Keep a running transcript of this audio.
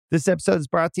This episode is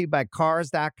brought to you by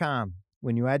Cars.com.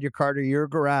 When you add your car to your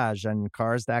garage on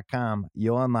Cars.com,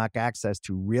 you'll unlock access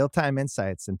to real-time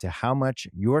insights into how much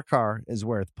your car is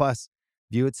worth. Plus,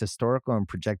 view its historical and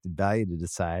projected value to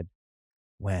decide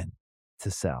when to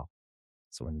sell.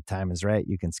 So when the time is right,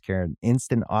 you can secure an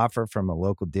instant offer from a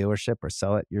local dealership or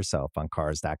sell it yourself on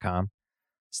Cars.com.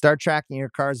 Start tracking your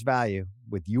car's value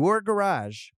with your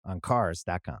garage on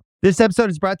Cars.com. This episode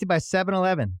is brought to you by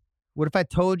 7-Eleven. What if I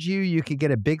told you you could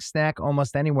get a big snack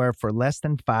almost anywhere for less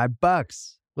than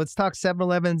 $5? Let's talk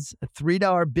 7-Eleven's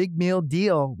 $3 big meal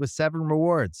deal with 7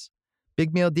 rewards.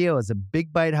 Big meal deal is a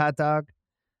big bite hot dog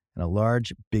and a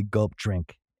large big gulp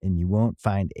drink, and you won't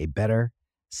find a better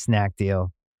snack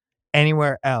deal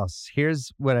anywhere else.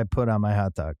 Here's what I put on my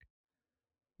hot dog: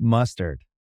 mustard.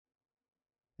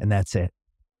 And that's it.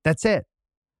 That's it.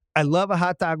 I love a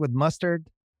hot dog with mustard.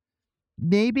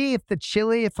 Maybe if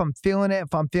I'm feeling it,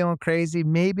 if I'm feeling crazy,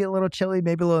 maybe a little chili,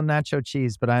 maybe a little nacho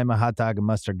cheese, but I'm a hot dog and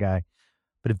mustard guy.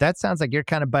 But if that sounds like your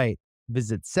kind of bite,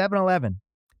 visit 7-Eleven,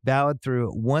 valid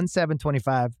through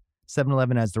 1/7/25.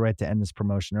 7-Eleven has the right to end this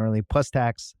promotion early, plus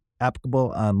tax,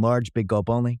 applicable on large big gulp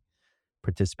only.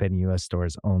 Participating U.S.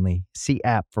 stores only. See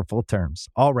app for full terms.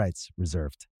 All rights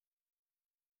reserved.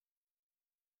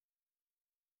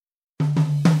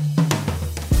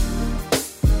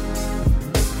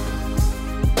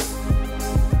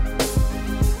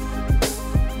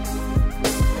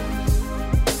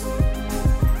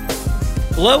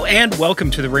 Hello and welcome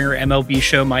to the Ringer MLB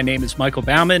show. My name is Michael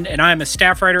Baumann and I'm a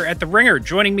staff writer at the Ringer.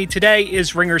 Joining me today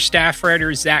is Ringer staff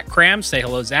writer Zach Kram. Say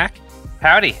hello, Zach.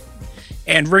 Howdy.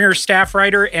 And Ringer staff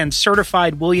writer and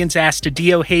certified Williams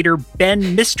Astudillo hater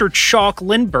Ben Mr. Chalk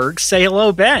Lindbergh. Say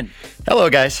hello, Ben. Hello,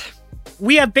 guys.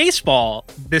 We have baseball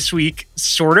this week,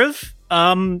 sort of,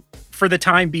 for the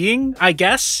time being, I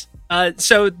guess.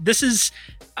 So this is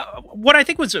what I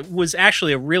think was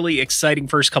actually a really exciting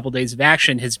first couple days of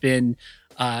action. Has been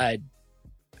at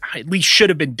least should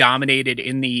have been dominated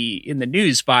in the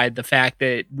news by the fact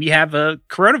that we have a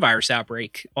coronavirus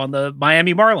outbreak on the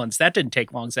Miami Marlins. That didn't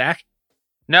take long, Zach.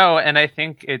 No, and I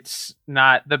think it's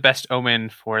not the best omen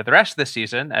for the rest of the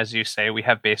season. As you say, we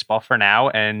have baseball for now,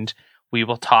 and we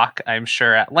will talk, I'm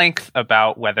sure, at length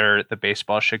about whether the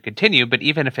baseball should continue. But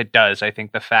even if it does, I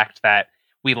think the fact that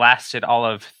we lasted all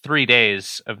of 3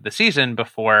 days of the season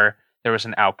before there was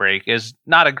an outbreak is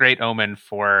not a great omen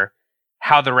for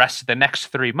how the rest of the next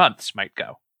 3 months might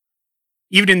go.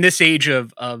 Even in this age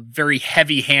of very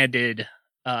heavy-handed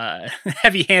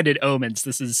omens,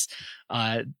 this is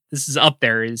up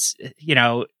there.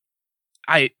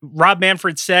 Rob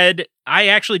Manfred said, I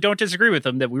actually don't disagree with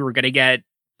him that we were going to get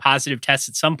positive tests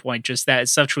at some point, just that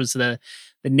such was the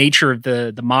nature of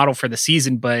the model for the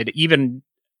season. But even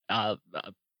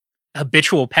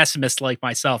habitual pessimist like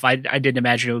myself, I didn't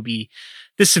imagine it would be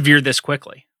this severe this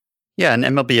quickly. Yeah, and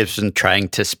MLB has been trying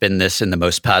to spin this in the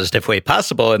most positive way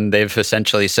possible, and they've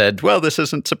essentially said, well, this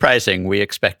isn't surprising. We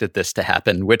expected this to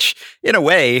happen, which in a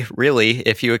way, really,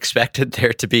 if you expected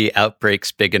there to be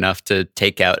outbreaks big enough to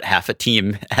take out half a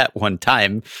team at one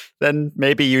time, then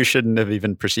maybe you shouldn't have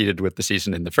even proceeded with the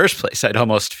season in the first place. I'd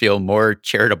almost feel more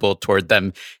charitable toward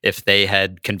them if they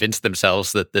had convinced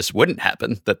themselves that this wouldn't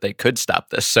happen, that they could stop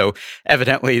this. So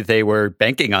evidently they were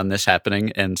banking on this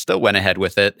happening and still went ahead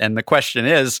with it. And the question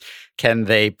is, can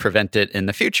they prevent it in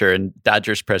the future? And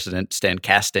Dodgers president Stan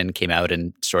Kasten came out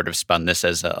and sort of spun this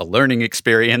as a learning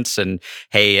experience. And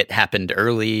hey, it happened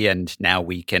early, and now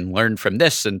we can learn from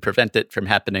this and prevent it from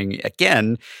happening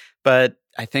again. But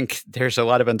I think there's a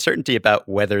lot of uncertainty about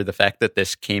whether the fact that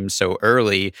this came so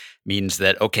early means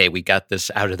that, okay, we got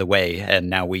this out of the way and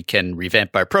now we can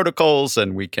revamp our protocols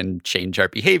and we can change our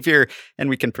behavior and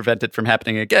we can prevent it from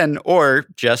happening again, or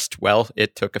just, well,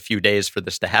 it took a few days for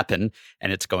this to happen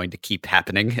and it's going to keep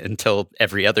happening until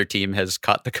every other team has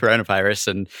caught the coronavirus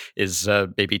and is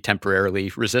maybe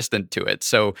temporarily resistant to it.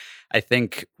 So I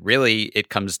think really it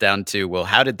comes down to, well,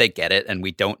 how did they get it? And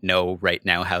we don't know right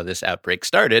now how this outbreak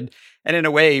started. And in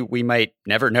a way, we might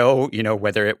never know,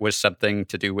 whether it was something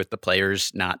to do with the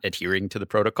players not adhering to the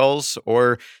protocols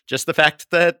or just the fact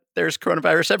that there's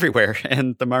coronavirus everywhere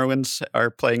and the Marlins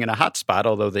are playing in a hot spot,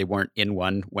 although they weren't in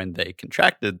one when they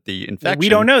contracted the infection. We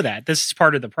don't know that. This is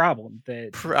part of the problem.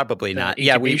 That probably not. The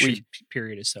incubation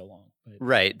period is so long.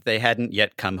 Right. They hadn't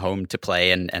yet come home to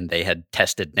play, and they had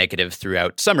tested negative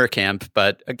throughout summer camp.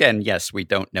 But again, yes, we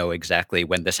don't know exactly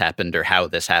when this happened or how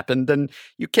this happened. And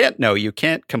you can't know. You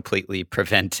can't completely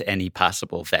prevent any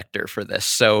possible vector for this.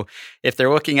 So if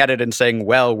they're looking at it and saying,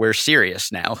 well, we're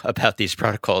serious now about these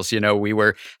protocols, we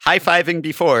were high-fiving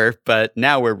before, but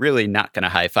now we're really not going to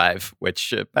high-five,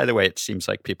 which, by the way, it seems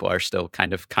like people are still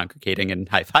kind of congregating and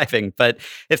high-fiving. But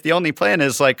if the only plan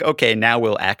is like, okay, now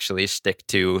we'll actually stick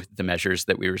to the measures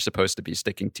that we were supposed to be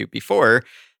sticking to before,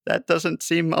 that doesn't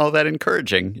seem all that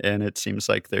encouraging. And it seems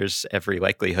like there's every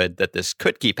likelihood that this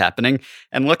could keep happening.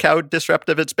 And look how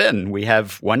disruptive it's been. We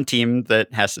have one team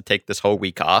that has to take this whole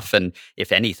week off. And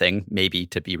if anything, maybe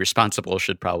to be responsible,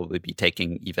 should probably be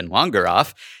taking even longer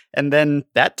off. And then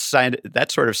that sort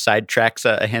of sidetracks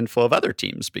a handful of other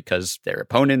teams because their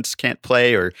opponents can't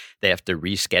play, or they have to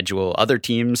reschedule other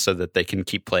teams so that they can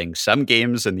keep playing some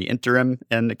games in the interim.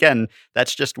 And again,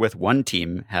 that's just with one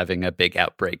team having a big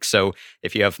outbreak. So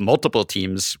if you have multiple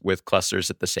teams with clusters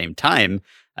at the same time,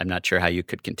 I'm not sure how you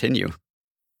could continue.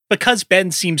 Because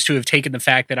Ben seems to have taken the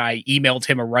fact that I emailed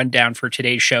him a rundown for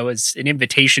today's show as an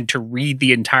invitation to read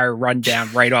the entire rundown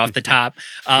right off the top,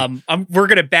 we're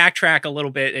going to backtrack a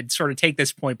little bit and sort of take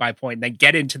this point by point and then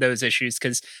get into those issues.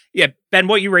 Because, yeah, Ben,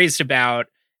 what you raised about,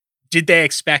 did they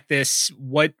expect this?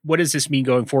 What does this mean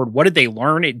going forward? What did they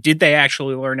learn? Did they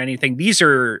actually learn anything? These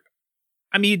are,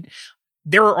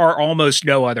 there are almost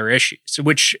no other issues,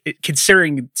 which,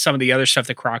 considering some of the other stuff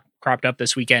that cropped up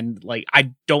this weekend, like,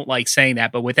 I don't like saying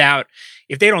that, but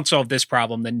if they don't solve this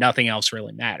problem, then nothing else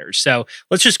really matters. So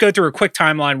let's just go through a quick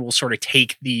timeline. We'll sort of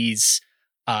take these,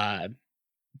 the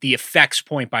effects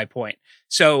point by point.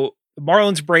 So the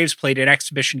Marlins Braves played an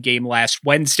exhibition game last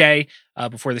Wednesday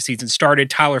before the season started.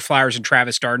 Tyler Flowers and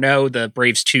Travis d'Arnaud, the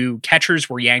Braves' two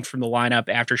catchers, were yanked from the lineup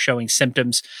after showing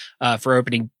symptoms for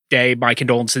opening day. My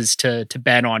condolences to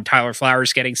Ben on Tyler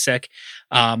Flowers getting sick.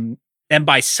 Then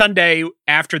by Sunday,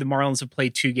 after the Marlins have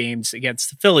played two games against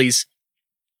the Phillies,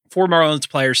 4 Marlins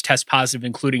players test positive,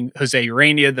 including Jose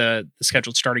Urania, the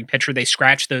scheduled starting pitcher. They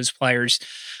scratched those players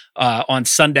on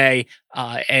Sunday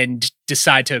and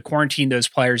decide to quarantine those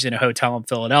players in a hotel in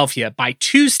Philadelphia. By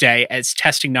Tuesday, as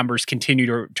testing numbers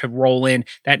continue to roll in,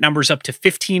 that number's up to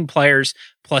 15 players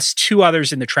plus 2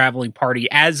 others in the traveling party.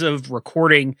 As of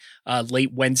recording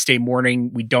late Wednesday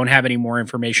morning, we don't have any more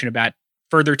information about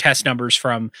further test numbers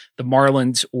from the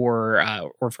Marlins or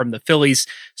from the Phillies.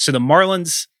 So the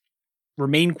Marlins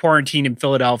remain quarantined in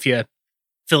Philadelphia.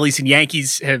 Phillies and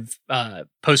Yankees have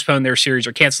postponed their series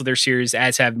or canceled their series,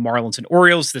 as have Marlins and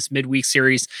Orioles, this midweek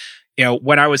series.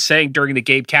 When I was saying during the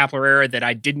Gabe Kapler era that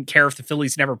I didn't care if the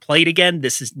Phillies never played again,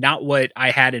 this is not what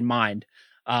I had in mind.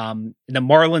 The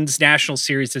Marlins National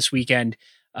Series this weekend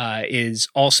is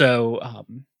also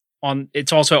on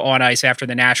ice after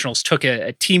the Nationals took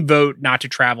a team vote not to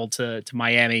travel to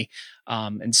Miami.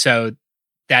 And so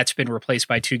that's been replaced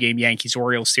by 2-game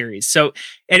Yankees-Orioles series. So,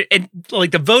 and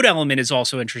like the vote element is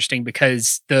also interesting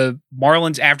because the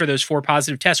Marlins, after those 4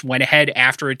 positive tests, went ahead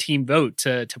after a team vote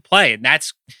to play, and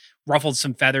that's ruffled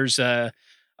some feathers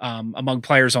among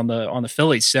players on the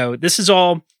Phillies. So this is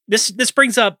all this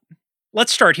brings up.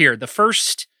 Let's start here. The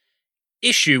first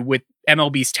issue with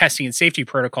MLB's testing and safety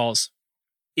protocols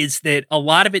is that a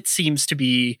lot of it seems to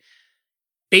be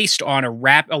based on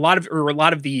a lot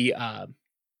of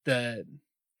the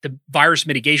virus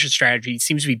mitigation strategy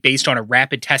seems to be based on a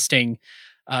rapid testing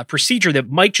procedure that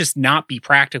might just not be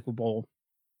practicable,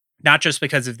 not just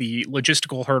because of the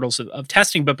logistical hurdles of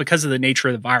testing, but because of the nature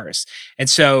of the virus. And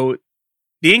so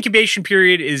the incubation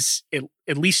period is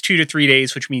at least 2 to 3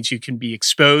 days, which means you can be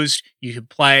exposed, you can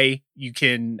play, you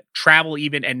can travel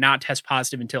even and not test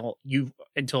positive until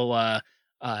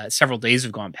several days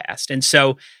have gone past. And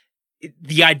so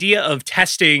the idea of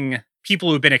testing people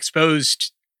who've been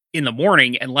exposed in the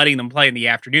morning and letting them play in the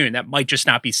afternoon, that might just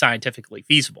not be scientifically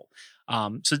feasible.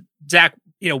 So Zach,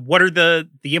 what are the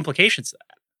implications of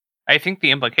that? I think the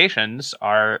implications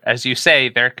are, as you say,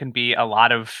 there can be a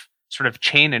lot of sort of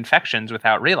chain infections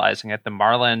without realizing it. The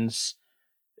Marlins,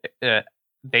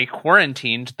 they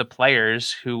quarantined the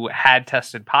players who had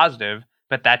tested positive,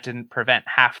 but that didn't prevent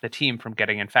half the team from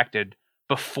getting infected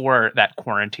before that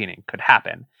quarantining could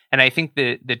happen. And I think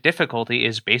the difficulty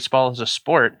is baseball is a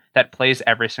sport that plays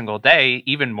every single day.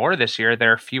 Even more this year,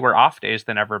 there are fewer off days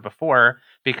than ever before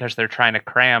because they're trying to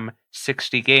cram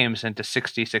 60 games into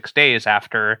 66 days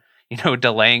after,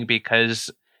 delaying because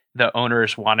the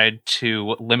owners wanted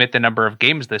to limit the number of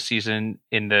games this season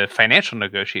in the financial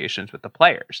negotiations with the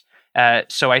players.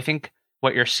 So I think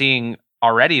what you're seeing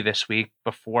already this week,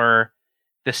 before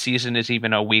the season is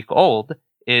even a week old,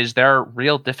 is there are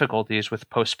real difficulties with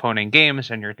postponing games,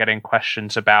 and you're getting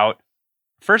questions about,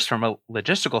 first, from a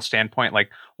logistical standpoint, like,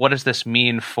 what does this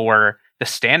mean for the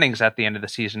standings at the end of the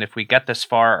season? If we get this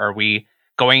far, are we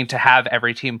going to have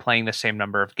every team playing the same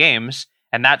number of games?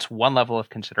 And that's one level of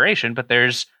consideration, but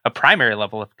there's a primary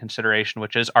level of consideration,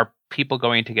 which is, are people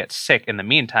going to get sick in the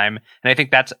meantime? And I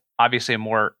think that's obviously a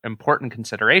more important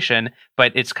consideration,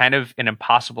 but it's kind of an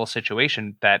impossible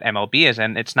situation that MLB is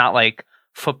in. It's not like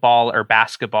football or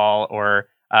basketball or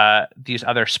these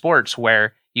other sports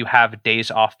where you have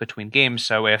days off between games.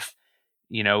 So if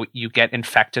you get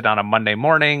infected on a Monday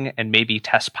morning and maybe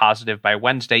test positive by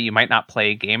Wednesday, you might not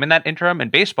play a game in that interim. In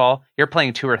baseball, you're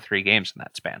playing 2 or 3 games in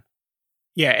that span.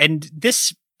 Yeah, and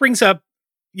this brings up,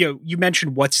 you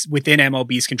mentioned what's within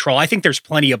MLB's control. I think there's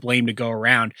plenty of blame to go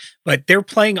around, but they're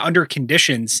playing under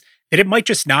conditions that it might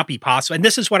just not be possible. And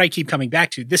this is what I keep coming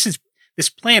back to. This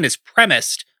plan is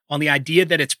premised on the idea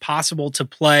that it's possible to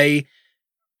play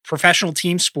professional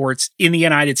team sports in the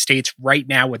United States right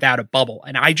now without a bubble.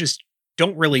 And I just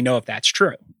don't really know if that's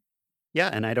true. Yeah,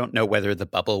 and I don't know whether the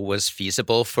bubble was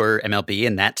feasible for MLB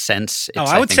in that sense.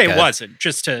 I would say it wasn't.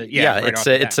 Just to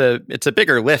it's a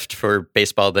bigger lift for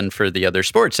baseball than for the other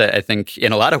sports. I think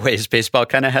in a lot of ways, baseball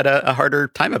kind of had a harder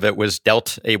time of it. Was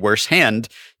dealt a worse hand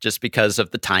just because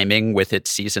of the timing with its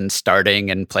season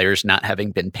starting and players not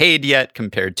having been paid yet,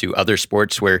 compared to other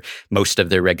sports where most of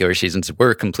their regular seasons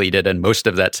were completed and most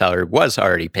of that salary was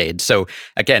already paid. So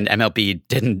again, MLB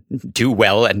didn't do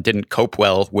well and didn't cope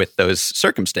well with those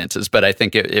circumstances. But I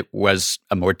think it was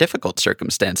a more difficult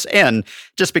circumstance. And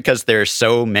just because there are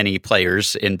so many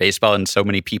players in baseball and so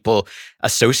many people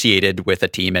associated with a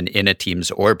team and in a team's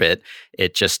orbit,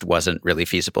 it just wasn't really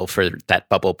feasible for that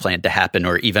bubble plan to happen,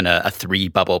 or even a 3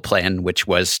 bubble plan, which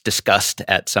was discussed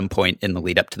at some point in the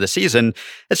lead up to the season.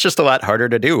 It's just a lot harder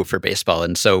to do for baseball.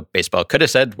 And so baseball could have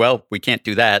said, well, we can't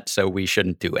do that, so we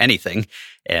shouldn't do anything.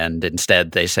 And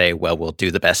instead they say, well, we'll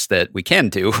do the best that we can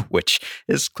do, which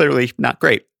is clearly not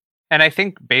great. And I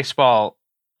think baseball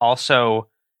also,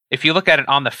 if you look at it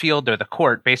on the field or the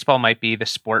court, baseball might be the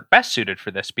sport best suited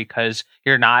for this because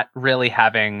you're not really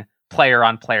having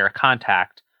player-on-player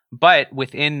contact. But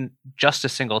within just a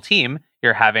single team,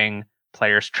 you're having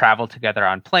players travel together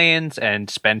on planes and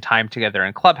spend time together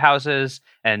in clubhouses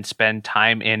and spend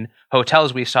time in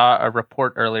hotels. We saw a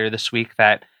report earlier this week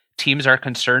that teams are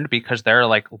concerned because there are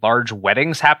like large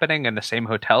weddings happening in the same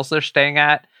hotels they're staying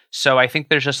at. So I think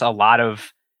there's just a lot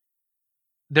of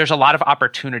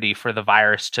opportunity for the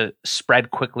virus to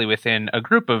spread quickly within a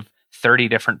group of 30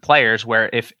 different players, where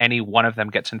if any one of them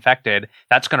gets infected,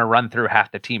 that's going to run through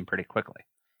half the team pretty quickly.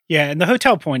 Yeah, and the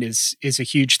hotel point is a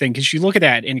huge thing, because you look at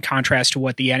that in contrast to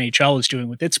what the NHL is doing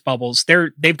with its bubbles.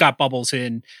 They've got bubbles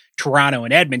in Toronto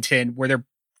and Edmonton where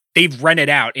they've rented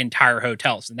out entire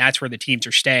hotels, and that's where the teams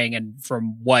are staying. And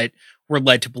from what we're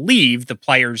led to believe, the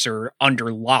players are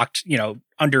under lock and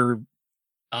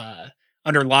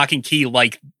key,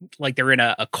 like they're in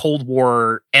a Cold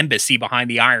War embassy behind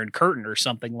the Iron Curtain or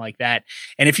something like that.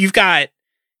 And if you've got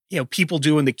people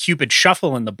doing the Cupid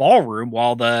shuffle in the ballroom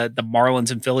while the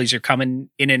Marlins and Phillies are coming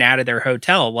in and out of their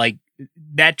hotel, like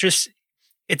that, just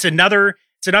it's another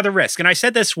risk. And I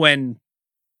said this when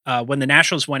the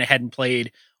Nationals went ahead and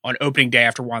played on opening day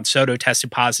after Juan Soto tested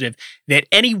positive, that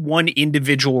any one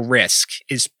individual risk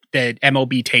that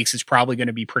MLB takes is probably going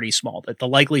to be pretty small. That the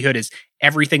likelihood is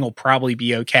everything will probably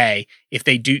be okay if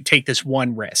they do take this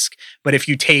one risk. But if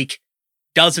you take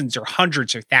dozens or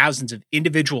hundreds or thousands of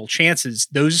individual chances,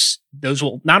 those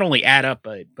will not only add up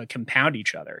but compound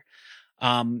each other.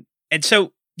 And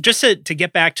so just to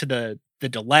get back to the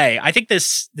delay, I think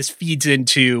this feeds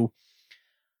into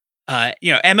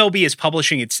MLB is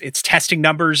publishing its testing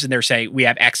numbers, and they're saying we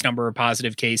have X number of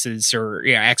positive cases or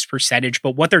X percentage.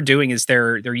 But what they're doing is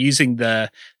they're using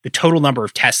the total number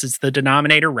of tests as the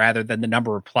denominator rather than the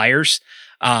number of players.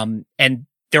 And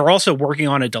they're also working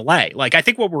on a delay. Like, I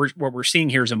think what we're seeing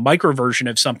here is a micro version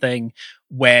of something.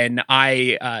 When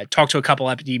I talked to a couple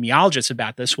epidemiologists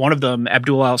about this, one of them,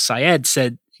 Abdul Al-Sayed,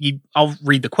 said, I'll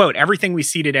read the quote, "Everything we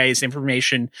see today is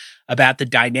information about the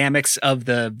dynamics of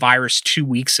the virus 2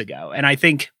 weeks ago." And I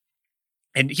think,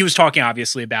 and he was talking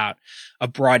obviously about a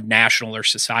broad national or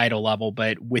societal level,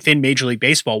 but within Major League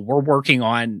Baseball, we're working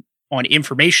on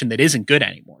information that isn't good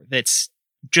anymore. That's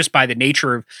just by the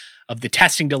nature of the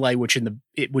testing delay, which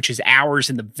is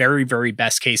hours in the very, very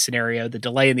best case scenario, the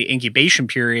delay in the incubation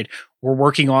period. We're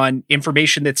working on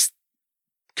information that's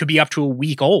could be up to a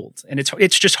week old. And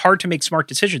it's just hard to make smart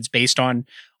decisions based on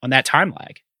that time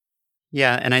lag.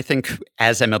 Yeah, and I think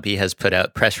as MLB has put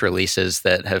out press releases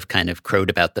that have kind of crowed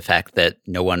about the fact that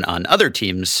no one on other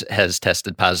teams has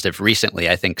tested positive recently,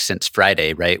 I think since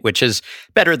Friday, right? Which is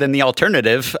better than the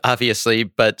alternative, obviously,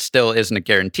 but still isn't a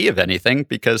guarantee of anything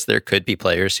because there could be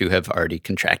players who have already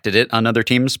contracted it on other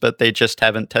teams, but they just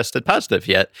haven't tested positive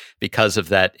yet because of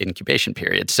that incubation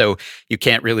period. So you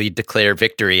can't really declare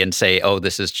victory and say, oh,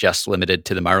 this is just limited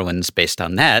to the Marlins based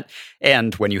on that.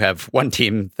 And when you have one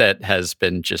team that has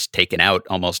been just taken out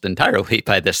almost entirely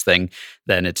by this thing,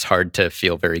 then it's hard to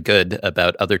feel very good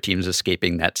about other teams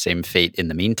escaping that same fate in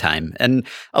the meantime. And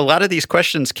a lot of these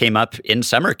questions came up in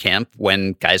summer camp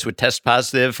when guys would test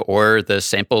positive or the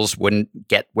samples wouldn't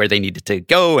get where they needed to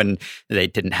go and they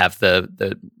didn't have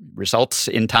the results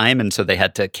in time. And so they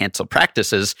had to cancel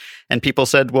practices. And people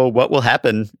said, well, what will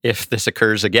happen if this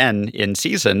occurs again in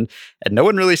season? And no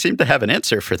one really seemed to have an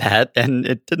answer for that. And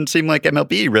it didn't seem like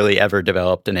MLB really ever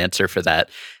developed an answer for that.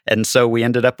 And so we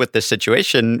ended up with this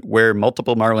situation where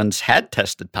multiple Marlins had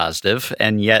tested positive,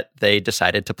 and yet they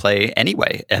decided to play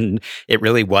anyway. And it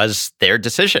really was their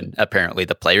decision. Apparently,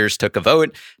 the players took a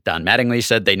vote. Don Mattingly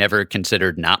said they never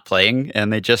considered not playing,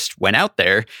 and they just went out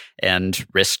there and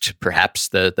risked perhaps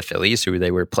the Phillies, who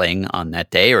they were playing on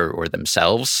that day, or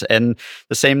themselves. And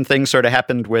the same thing sort of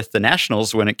happened with the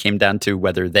Nationals when it came down to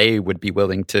whether they would be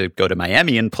willing to go to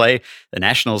Miami and play. The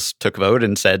Nationals took a vote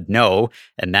and said no,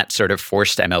 and that sort of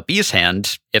forced MLB's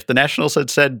hand. If the Nationals had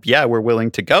said, yeah, we're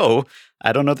willing to go,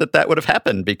 I don't know that that would have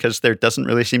happened because there doesn't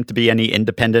really seem to be any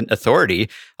independent authority.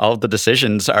 All of the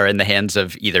decisions are in the hands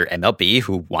of either MLB,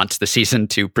 who wants the season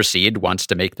to proceed, wants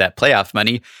to make that playoff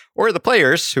money, or the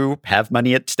players who have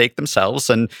money at stake themselves.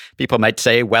 And people might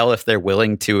say, well, if they're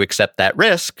willing to accept that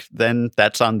risk, then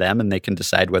that's on them and they can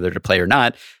decide whether to play or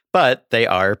not. But they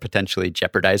are potentially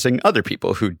jeopardizing other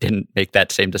people who didn't make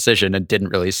that same decision and didn't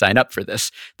really sign up for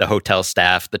this. The hotel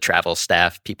staff, the travel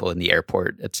staff, people in the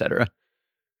airport, et cetera.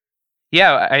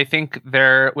 Yeah, I think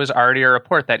there was already a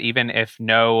report that even if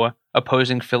no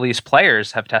opposing Phillies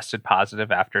players have tested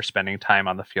positive after spending time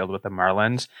on the field with the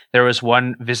Marlins, there was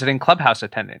one visiting clubhouse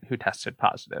attendant who tested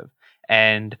positive.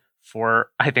 And for,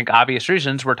 I think, obvious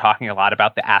reasons, we're talking a lot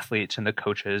about the athletes and the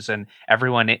coaches and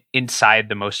everyone inside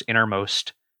the most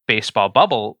innermost baseball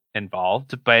bubble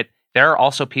involved. But there are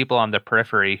also people on the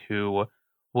periphery who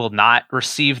will not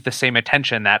receive the same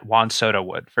attention that Juan Soto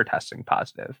would for testing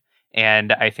positive.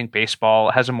 And I think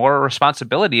baseball has a moral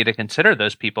responsibility to consider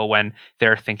those people when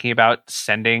they're thinking about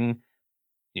sending,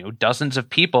 dozens of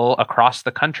people across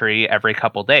the country every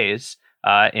couple days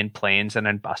in planes and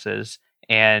in buses.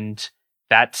 And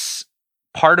that's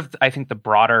part of, I think, the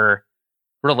broader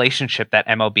relationship that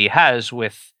MLB has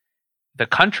with the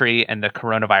country and the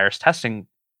coronavirus testing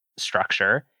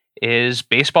structure is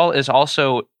baseball is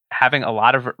also having a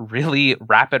lot of really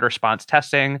rapid response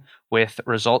testing with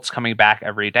results coming back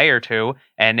every day or two.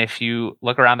 And if you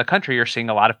look around the country, you're seeing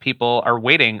a lot of people are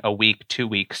waiting a week, 2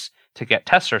 weeks to get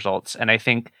test results. And I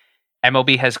think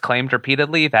MLB has claimed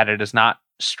repeatedly that it is not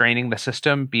straining the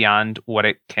system beyond what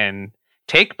it can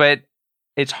take, but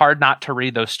it's hard not to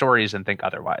read those stories and think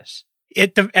otherwise.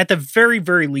 At the very,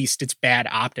 very least, it's bad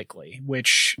optically,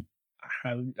 which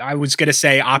I was going to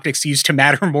say optics used to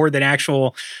matter more than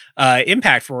actual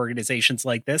impact for organizations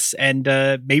like this. And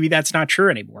maybe that's not true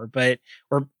anymore, but,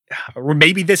 or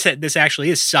maybe this actually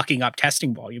is sucking up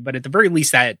testing volume, but at the very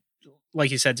least that,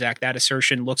 like you said, Zach, that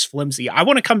assertion looks flimsy. I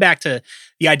want to come back to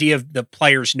the idea of the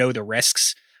players know the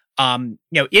risks. In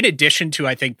addition to,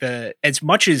 I think as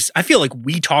much as I feel like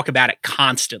we talk about it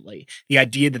constantly, the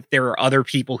idea that there are other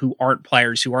people who aren't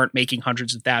players, who aren't making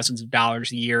hundreds of thousands of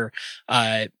dollars a year,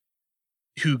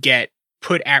 who get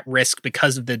put at risk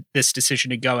because of this decision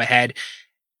to go ahead.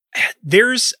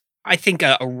 There's, I think,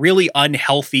 a really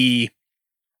unhealthy,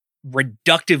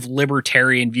 reductive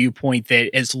libertarian viewpoint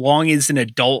that as long as an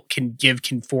adult can give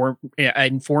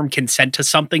informed consent to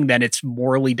something, then it's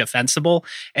morally defensible.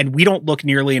 And we don't look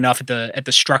nearly enough at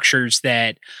the structures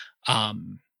that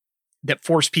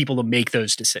force people to make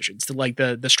those decisions, like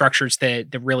the structures that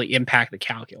really impact the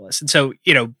calculus. And so,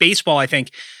 baseball, I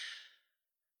think,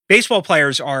 baseball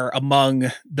players are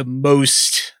among the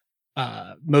most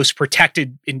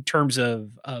protected in terms of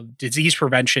disease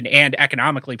prevention and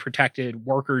economically protected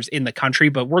workers in the country.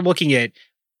 But we're looking at,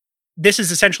 this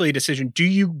is essentially a decision. Do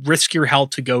you risk your health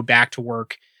to go back to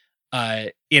work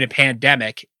in a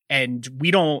pandemic? And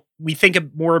we think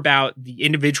more about the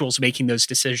individuals making those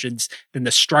decisions than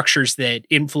the structures that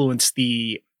influence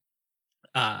the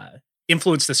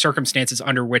circumstances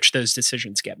under which those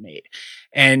decisions get made.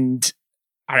 And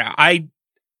I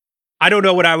don't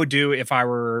know what I would do if I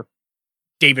were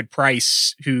David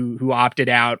Price who opted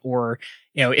out, or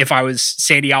if I was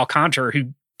Sandy Alcantara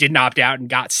who didn't opt out and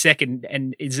got sick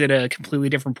and is at a completely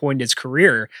different point in his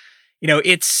career. I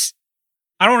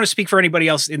don't want to speak for anybody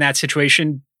else in that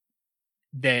situation.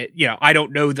 That I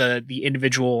don't know the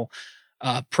individual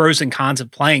pros and cons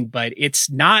of playing, but it's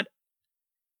not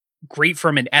great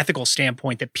from an ethical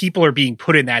standpoint that people are being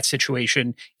put in that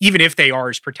situation, even if they are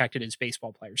as protected as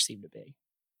baseball players seem to be.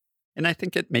 And I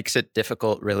think it makes it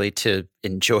difficult really to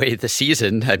enjoy the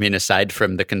season. I mean, aside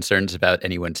from the concerns about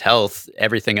anyone's health,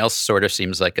 everything else sort of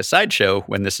seems like a sideshow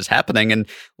when this is happening. And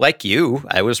like you,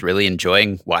 I was really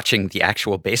enjoying watching the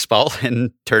actual baseball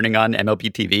and turning on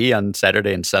MLB TV on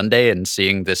Saturday and Sunday and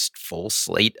seeing this full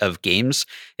slate of games.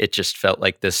 It just felt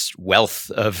like this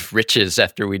wealth of riches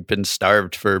after we'd been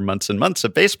starved for months and months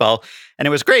of baseball. And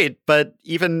it was great, but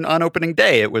even on opening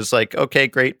day, it was like, okay,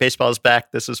 great, baseball's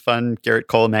back. This is fun. Garrett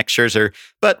Cole, Max Scherzer.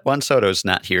 But Juan Soto's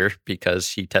not here because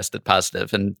he tested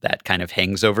positive, and that kind of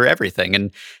hangs over everything.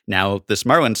 And now this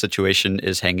Marlins situation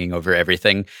is hanging over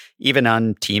everything. Even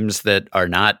on teams that are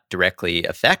not directly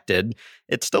affected,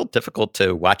 it's still difficult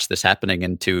to watch this happening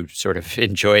and to sort of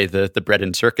enjoy the bread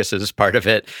and circuses part of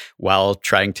it while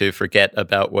trying to forget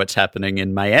about what's happening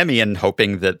in Miami and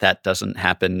hoping that that doesn't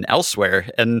happen elsewhere.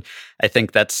 And I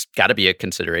think that's got to be a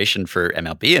consideration for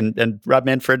MLB. And Rob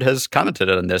Manfred has commented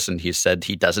on this, and he said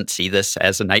he doesn't see this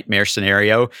as a nightmare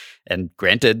scenario. And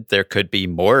granted, there could be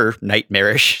more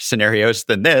nightmarish scenarios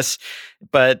than this.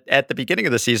 But at the beginning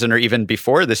of the season, or even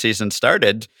before the season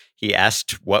started, he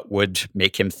asked what would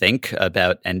make him think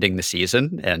about ending the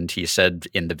season. And he said,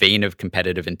 in the vein of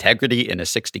competitive integrity in a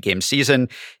 60-game season,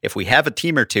 if we have a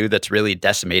team or two that's really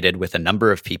decimated with a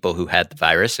number of people who had the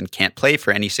virus and can't play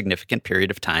for any significant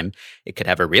period of time, it could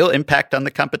have a real impact on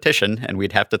the competition. And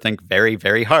we'd have to think very,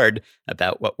 very hard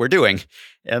about what we're doing.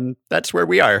 And that's where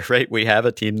we are, right? We have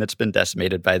a team that's been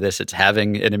decimated by this. It's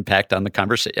having an impact on the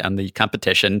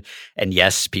competition. And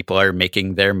yes, people are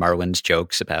making their Marlins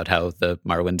jokes about how the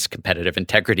Marlins' competitive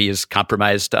integrity is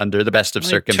compromised under the best of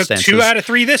circumstances. Took 2 out of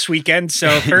 3 this weekend,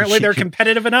 so apparently they're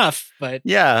competitive enough. But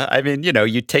yeah, I mean,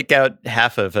 you take out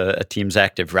half of a team's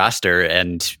active roster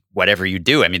and whatever you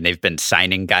do, I mean, they've been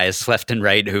signing guys left and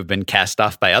right who've been cast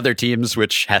off by other teams,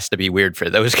 which has to be weird for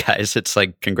those guys. It's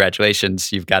like,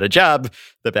 congratulations, you've got a job.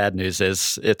 The bad news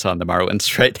is it's on the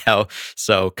Marlins right now.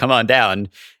 So come on down.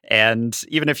 And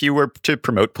even if you were to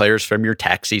promote players from your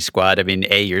taxi squad, I mean,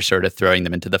 A, you're sort of throwing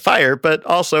them into the fire, but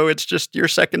also it's just your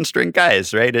second string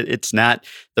guys, right? It's not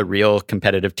the real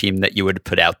competitive team that you would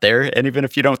put out there. And even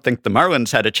if you don't think the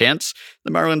Marlins had a chance,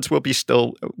 the Marlins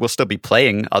will still be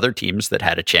playing other teams that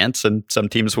had a chance. And some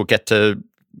teams will get to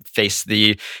face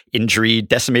the injury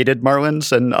decimated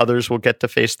Marlins and others will get to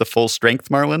face the full strength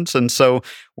Marlins. And so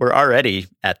we're already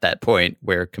at that point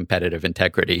where competitive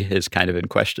integrity is kind of in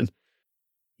question.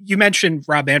 You mentioned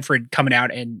Rob Manfred coming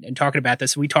out and talking about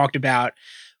this. We talked about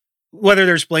whether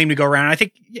there's blame to go around. I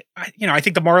think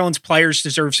the Marlins players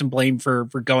deserve some blame for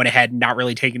going ahead and not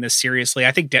really taking this seriously.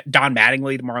 I think Don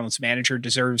Mattingly, the Marlins manager,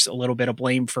 deserves a little bit of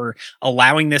blame for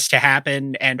allowing this to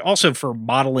happen and also for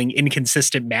modeling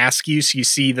inconsistent mask use. You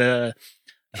see the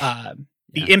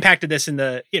impact of this in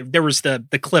there was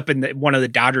the clip in one of the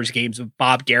Dodgers games of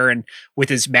Bob Guerin with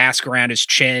his mask around his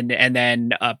chin and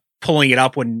then pulling it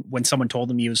up when someone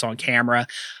told him he was on camera.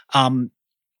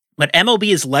 But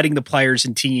MLB is letting the players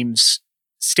and teams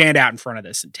stand out in front of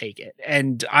this and take it.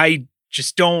 And I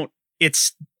just don't,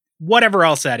 it's whatever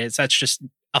else that is, that's just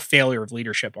a failure of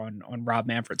leadership on Rob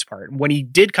Manfred's part. And when he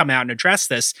did come out and address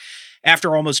this,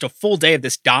 after almost a full day of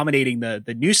this dominating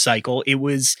the news cycle, it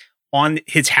was on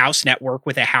his House network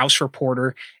with a House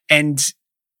reporter, and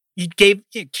he gave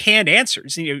canned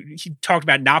answers. He talked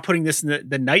about not putting this in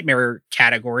the nightmare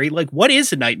category. Like, what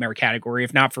is a nightmare category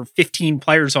if not for 15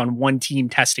 players on one team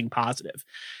testing positive?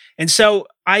 And so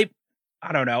I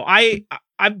don't know.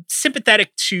 I'm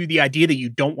sympathetic to the idea that you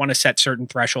don't want to set certain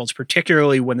thresholds,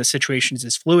 particularly when the situation is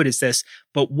as fluid as this.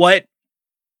 But what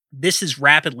this is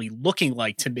rapidly looking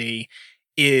like to me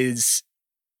is,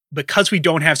 because we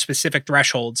don't have specific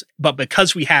thresholds, but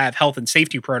because we have health and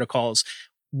safety protocols,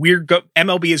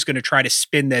 MLB is going to try to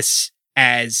spin this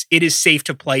as it is safe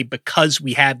to play because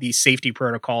we have these safety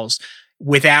protocols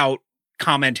without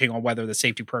commenting on whether the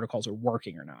safety protocols are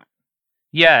working or not.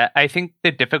 Yeah, I think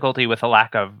the difficulty with a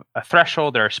lack of a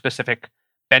threshold or a specific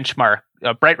benchmark,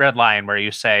 a bright red line where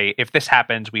you say, if this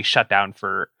happens, we shut down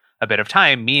for a bit of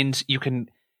time, means you can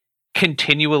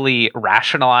continually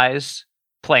rationalize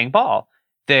playing ball.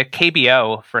 The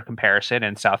KBO, for comparison,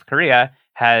 in South Korea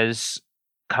has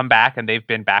come back, and they've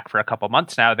been back for a couple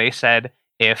months now. They said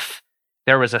if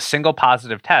there was a single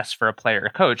positive test for a player or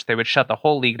coach, they would shut the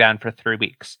whole league down for 3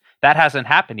 weeks. That hasn't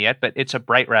happened yet, but it's a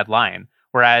bright red line.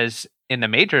 Whereas in the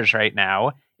majors right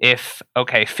now, if,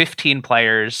 15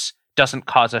 players doesn't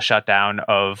cause a shutdown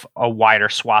of a wider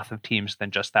swath of teams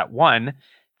than just that one,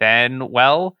 then,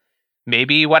 well,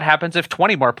 maybe what happens if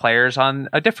 20 more players on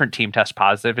a different team test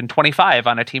positive and 25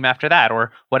 on a team after that?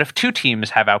 Or what if 2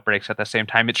 teams have outbreaks at the same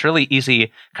time? It's really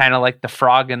easy, kind of like the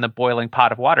frog in the boiling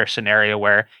pot of water scenario,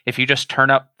 where if you just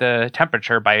turn up the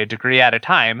temperature by a degree at a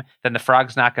time, then the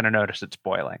frog's not going to notice it's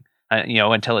boiling,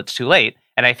 until it's too late.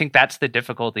 And I think that's the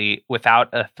difficulty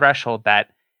without a threshold that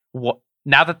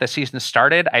now that the season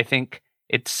started, I think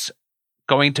it's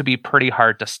going to be pretty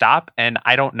hard to stop. And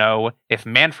I don't know if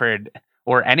Manfred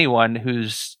or anyone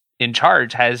who's in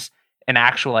charge has an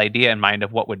actual idea in mind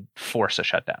of what would force a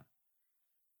shutdown.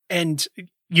 And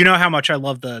you know how much I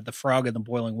love the frog in the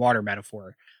boiling water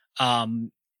metaphor.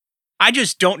 I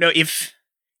just don't know if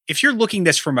you're looking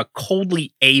this from a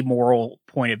coldly amoral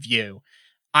point of view.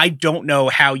 I don't know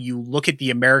how you look at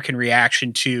the American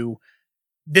reaction to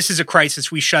this is a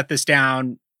crisis. We shut this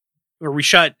down, or we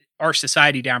shut our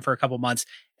society down for a couple months,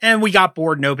 and we got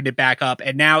bored and opened it back up.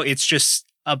 And now it's just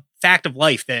a fact of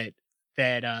life that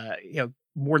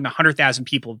more than 100,000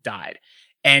 people have died.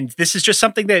 And this is just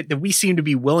something that we seem to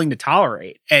be willing to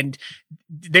tolerate. And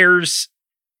there's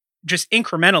just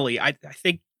incrementally, I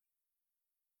think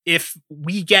if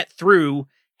we get through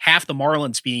half the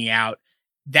Marlins being out,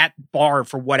 that bar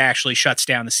for what actually shuts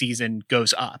down the season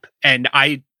goes up. And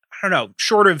I don't know,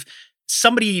 short of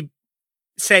somebody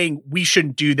saying we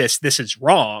shouldn't do this, this is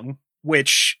wrong,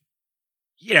 which,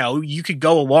 you could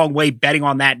go a long way betting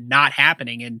on that not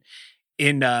happening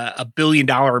in a $1 billion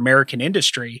American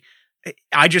industry.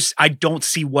 I don't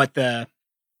see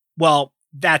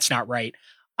that's not right.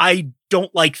 I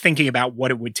don't like thinking about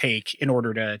what it would take in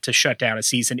order to shut down a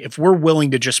season if we're willing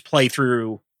to just play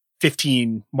through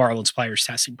 15 Marlins players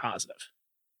testing positive.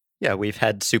 Yeah, we've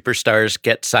had superstars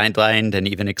get sidelined and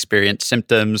even experience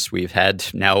symptoms. We've had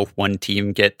now one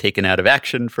team get taken out of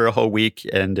action for a whole week.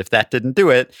 And if that didn't do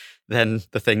it, then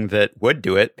the thing that would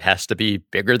do it has to be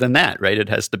bigger than that, right? It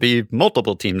has to be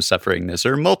multiple teams suffering this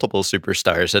or multiple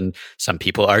superstars. And some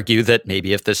people argue that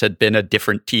maybe if this had been a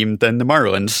different team than the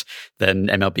Marlins, then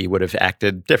MLB would have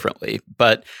acted differently.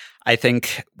 But I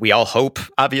think we all hope,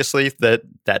 obviously,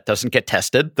 that doesn't get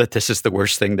tested, that this is the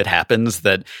worst thing that happens,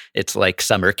 that it's like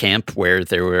summer camp where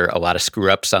there were a lot of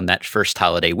screw-ups on that first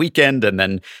holiday weekend, and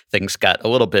then things got a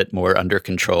little bit more under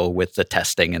control with the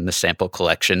testing and the sample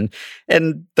collection.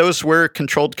 And those were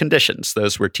controlled conditions.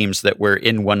 Those were teams that were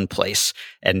in one place.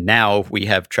 And now we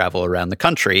have travel around the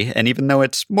country. And even though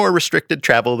it's more restricted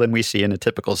travel than we see in a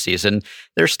typical season,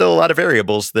 there's still a lot of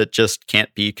variables that just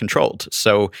can't be controlled.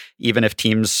 So even if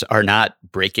teams are not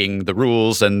breaking the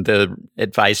rules and the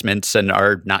advisements and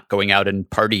are not going out and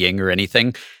partying or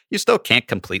anything, you still can't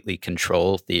completely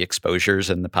control the exposures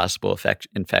and the possible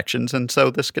infections. And so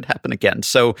this could happen again.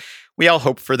 So we all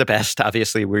hope for the best.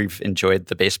 Obviously, we've enjoyed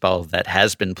the baseball that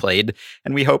has been played,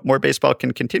 and we hope more baseball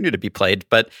can continue to be played.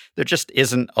 But there just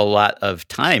isn't a lot of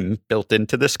time built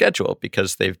into the schedule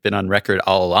because they've been on record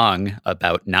all along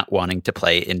about not wanting to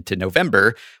play into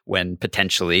November when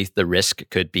potentially the risk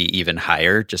could be even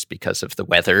higher just because of the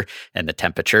weather and the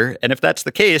temperature. And if that's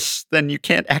the case, then you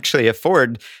can't actually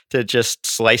afford to just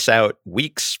slice out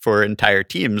weeks for entire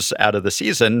teams out of the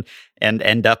season and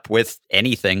end up with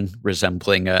anything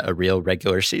resembling a real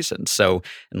regular season. So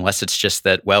unless it's just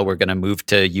that, well, we're going to move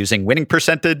to using winning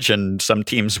percentage and some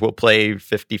teams will play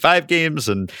 55 games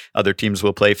and other teams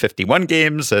will play 51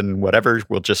 games and whatever,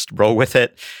 we'll just roll with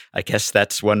it. I guess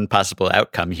that's one possible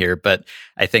outcome here. But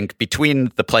I think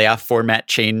between the playoff format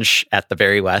change at the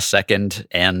very last second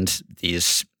and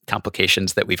these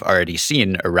complications that we've already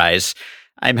seen arise,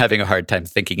 I'm having a hard time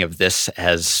thinking of this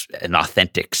as an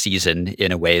authentic season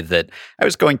in a way that I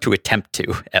was going to attempt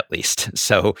to, at least.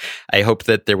 So I hope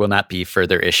that there will not be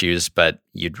further issues, but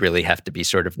you'd really have to be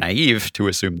sort of naive to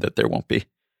assume that there won't be.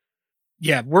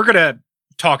 Yeah, we're going to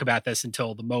talk about this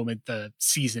until the moment the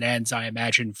season ends, I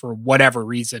imagine, for whatever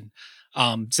reason.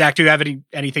 Zach, do you have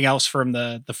anything else from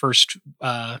the first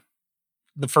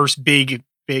big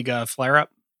flare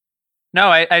up? No,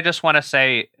 I just want to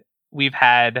say we've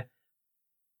had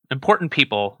important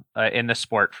people in the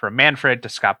sport, from Manfred to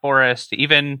Scott Boras to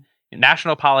even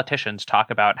national politicians,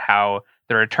 talk about how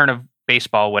the return of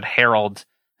baseball would herald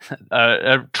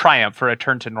a triumph for a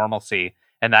return to normalcy,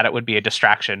 and that it would be a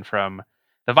distraction from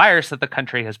the virus that the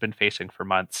country has been facing for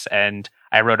months. And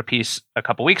I wrote a piece a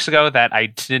couple weeks ago that I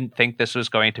didn't think this was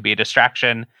going to be a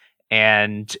distraction.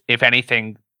 And if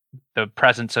anything, the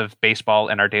presence of baseball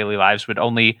in our daily lives would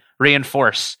only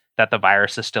reinforce that the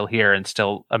virus is still here and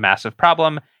still a massive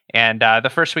problem. And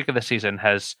the first week of the season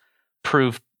has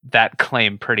proved that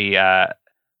claim pretty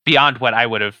beyond what I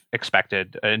would have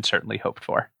expected and certainly hoped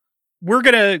for. We're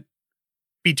going to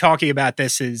be talking about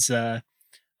this as the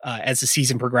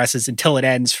season progresses until it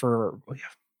ends for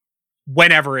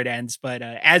whenever it ends. But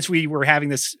as we were having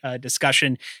this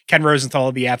discussion, Ken Rosenthal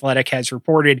of The Athletic has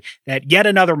reported that yet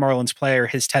another Marlins player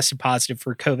has tested positive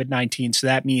for COVID-19. So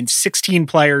that means 16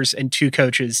 players and 2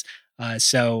 coaches.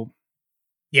 So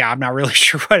yeah, I'm not really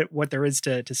sure what there is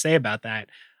to say about that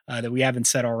we haven't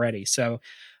said already. So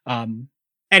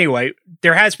anyway,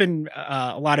 there has been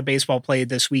a lot of baseball played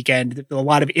this weekend, a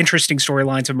lot of interesting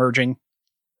storylines emerging.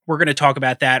 We're going to talk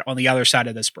about that on the other side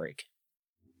of this break.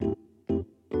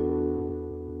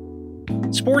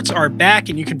 Sports are back,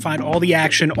 and you can find all the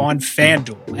action on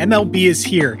FanDuel. MLB is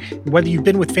here. Whether you've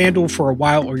been with FanDuel for a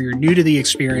while or you're new to the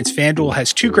experience, FanDuel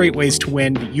has 2 great ways to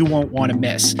win that you won't want to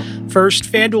miss. First,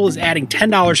 FanDuel is adding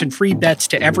 $10 in free bets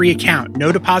to every account,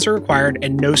 no deposit required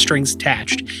and no strings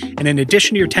attached. And in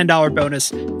addition to your $10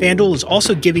 bonus, FanDuel is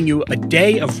also giving you a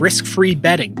day of risk-free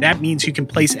betting. That means you can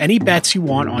place any bets you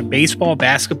want on baseball,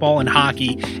 basketball, and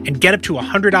hockey and get up to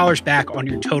 $100 back on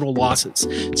your total losses.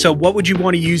 So what would you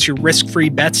want to use your risk-free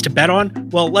bets to bet on?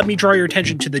 Well, let me draw your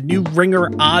attention to the new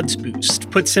Ringer Odds Boost.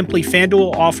 Put simply,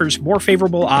 FanDuel offers more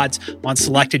favorable odds on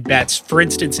selected bets. For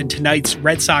instance, in tonight's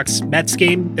Red Sox-Mets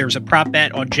game, there's a prop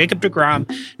bet on Jacob deGrom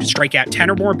to strike out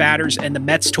 10 or more batters and the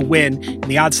Mets to win, and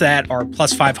the odds of that are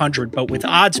plus 500, but with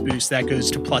Odds Boost, that goes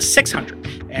to plus 600.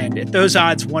 And at those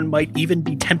odds, one might even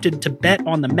be tempted to bet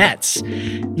on the Mets.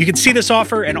 You can see this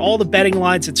offer and all the betting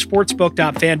lines at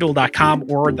sportsbook.fanduel.com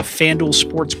or the FanDuel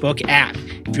Sportsbook app.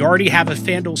 If you already have a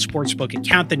FanDuel Sportsbook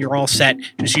account, then you're all set.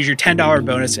 Just use your $10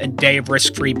 bonus and day of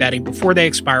risk-free betting before they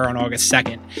expire on August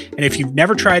 2nd. And if you've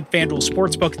never tried FanDuel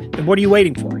Sportsbook, then what are you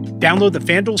waiting for? Download the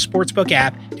FanDuel Sportsbook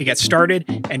app to get started,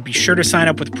 and be sure to sign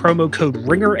up with promo code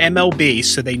RINGERMLB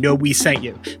so they know we sent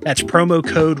you. That's promo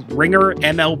code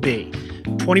RINGERMLB.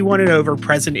 21 and over,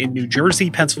 present in New Jersey,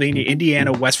 Pennsylvania,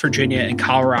 Indiana, West Virginia, and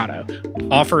Colorado.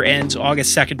 Offer ends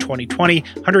August 2nd, 2020.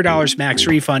 $100 max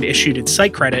refund issued in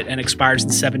site credit and expires in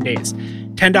 7 days.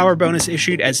 $10 bonus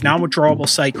issued as non-withdrawable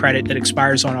site credit that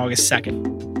expires on August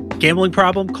 2nd. Gambling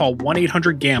problem? Call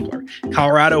 1-800-GAMBLER.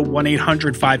 Colorado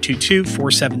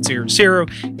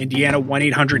 1-800-522-4700. Indiana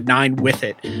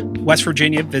 1-800-9-WITH-IT. West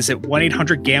Virginia, visit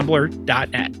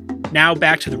 1-800-GAMBLER.net. Now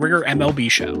back to the Ringer MLB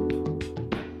show.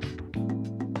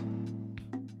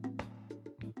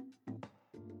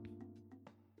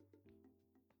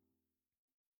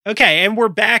 Okay, and we're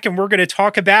back, and we're going to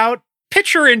talk about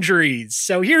pitcher injuries.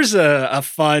 So here's a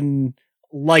fun,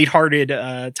 lighthearted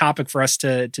topic for us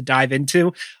to dive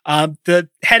into. The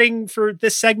heading for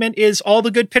this segment is all the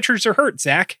good pitchers are hurt,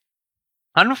 Zach.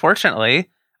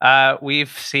 Unfortunately,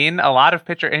 we've seen a lot of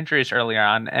pitcher injuries earlier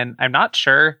on, and I'm not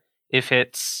sure if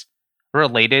it's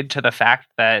related to the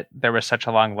fact that there was such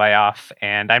a long layoff,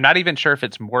 and I'm not even sure if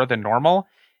it's more than normal.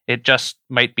 It just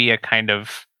might be a kind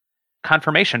of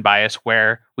confirmation bias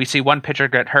where we see one pitcher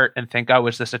get hurt and think, oh,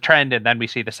 is this a trend? And then we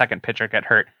see the second pitcher get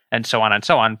hurt and so on and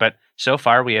so on. But so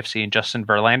far we have seen Justin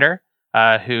Verlander,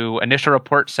 who initial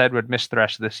reports said would miss the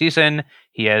rest of the season.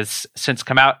 He has since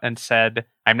come out and said,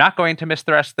 I'm not going to miss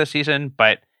the rest of the season,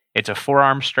 but it's a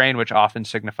forearm strain, which often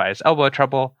signifies elbow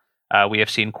trouble. We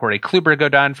have seen Corey Kluber go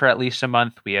down for at least a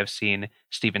month. We have seen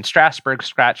Steven Strasburg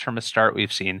scratch from a start.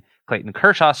 We've seen Clayton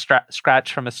Kershaw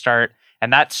scratch from a start.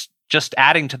 And that's just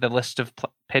adding to the list of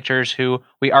pitchers who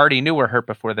we already knew were hurt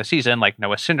before the season, like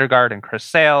Noah Syndergaard and Chris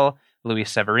Sale,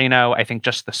 Luis Severino. I think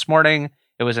just this morning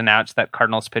it was announced that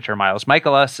Cardinals pitcher Miles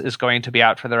Mikolas is going to be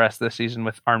out for the rest of the season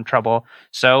with arm trouble.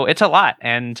 So it's a lot.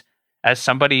 And as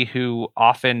somebody who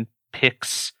often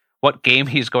picks what game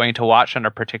he's going to watch on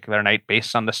a particular night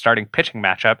based on the starting pitching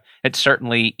matchup, it's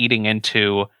certainly eating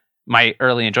into my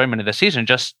early enjoyment of the season.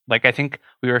 Just like I think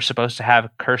we were supposed to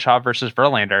have Kershaw versus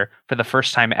Verlander for the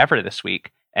first time ever this week,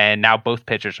 and now both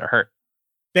pitchers are hurt.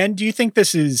 Ben, do you think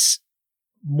this is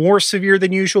more severe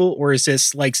than usual, or is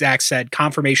this, like Zach said,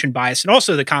 confirmation bias, and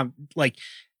also a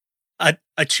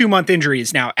 2-month injury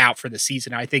is now out for the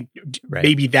season? I think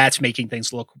maybe that's making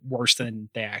things look worse than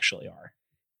they actually are.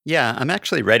 Yeah, I'm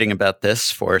actually writing about this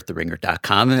for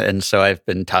TheRinger.com, and so I've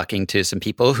been talking to some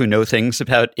people who know things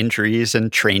about injuries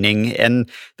and training, and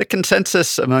the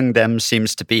consensus among them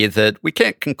seems to be that we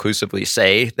can't conclusively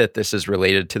say that this is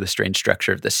related to the strange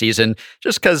structure of the season,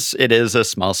 just because it is a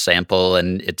small sample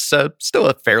and it's still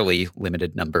a fairly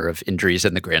limited number of injuries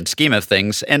in the grand scheme of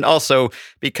things, and also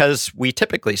because we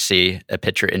typically see a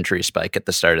pitcher injury spike at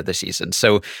the start of the season.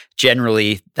 So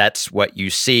generally, that's what you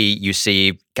see. You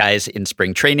see guys in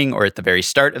spring training or at the very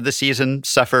start of the season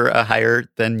suffer a higher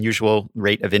than usual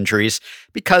rate of injuries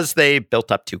because they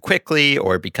built up too quickly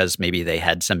or because maybe they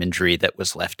had some injury that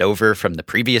was left over from the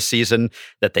previous season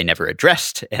that they never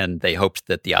addressed and they hoped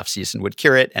that the offseason would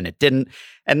cure it and it didn't.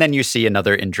 And then you see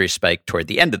another injury spike toward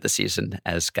the end of the season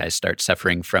as guys start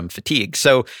suffering from fatigue.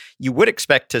 So you would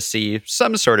expect to see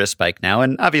some sort of spike now.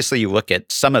 And obviously you look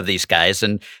at some of these guys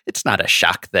and it's not a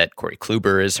shock that Corey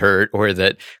Kluber is hurt or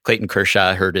that Clayton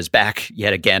Kershaw hurt his back.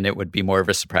 Yet again, it would be more of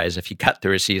a surprise if he got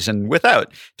through a season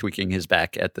without tweaking his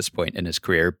back at this point in his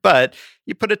career. But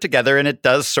you put it together and it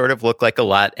does sort of look like a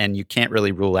lot, and you can't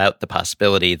really rule out the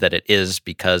possibility that it is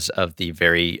because of the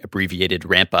very abbreviated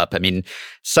ramp up. I mean,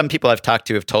 some people I've talked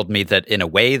to have told me that in a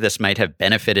way this might have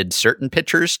benefited certain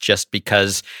pitchers just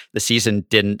because the season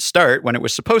didn't start when it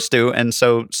was supposed to. And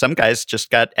so some guys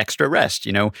just got extra rest,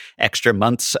 extra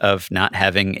months of not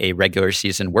having a regular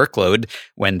season workload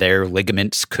when their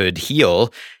ligaments could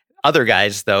heal. Other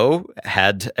guys, though,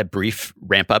 had a brief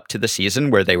ramp up to the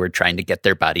season where they were trying to get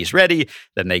their bodies ready.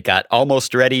 Then they got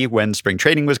almost ready when spring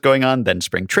training was going on. Then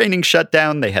spring training shut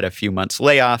down. They had a few months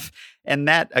layoff. And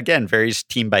that, again, varies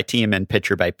team by team and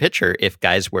pitcher by pitcher. If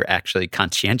guys were actually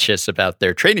conscientious about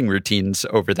their training routines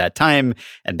over that time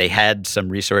and they had some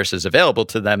resources available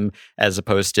to them, as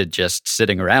opposed to just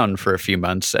sitting around for a few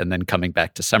months and then coming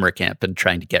back to summer camp and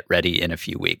trying to get ready in a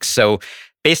few weeks. So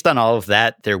based on all of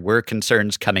that, there were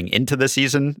concerns coming into the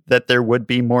season that there would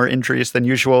be more injuries than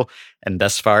usual. And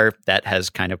thus far, that has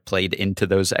kind of played into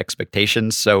those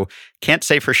expectations. So can't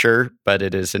say for sure, but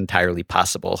it is entirely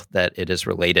possible that it is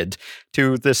related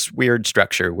to this weird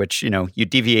structure, which, you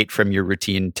deviate from your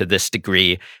routine to this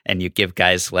degree and you give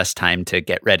guys less time to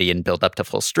get ready and build up to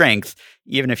full strength.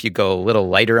 Even if you go a little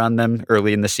lighter on them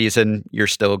early in the season, you're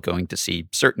still going to see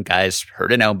certain guys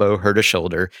hurt an elbow, hurt a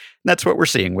shoulder. And that's what we're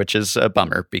seeing, which is a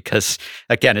bummer because,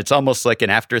 again, it's almost like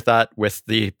an afterthought with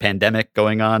the pandemic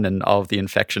going on and all of the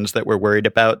infections that we're worried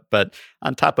about. But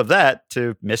on top of that,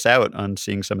 to miss out on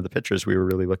seeing some of the pitchers we were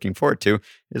really looking forward to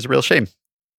is a real shame.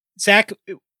 Zach,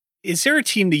 is there a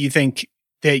team that you think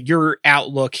that your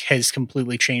outlook has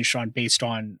completely changed on based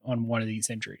on one of these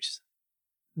injuries?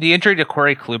 The injury to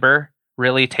Corey Kluber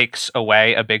really takes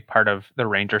away a big part of the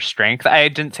Rangers' strength. I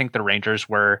didn't think the Rangers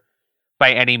were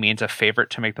by any means a favorite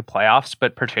to make the playoffs,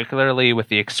 but particularly with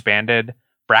the expanded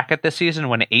bracket this season,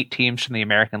 when 8 teams from the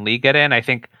American League get in, I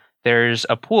think there's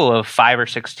a pool of 5 or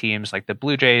 6 teams like the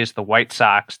Blue Jays, the White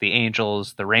Sox, the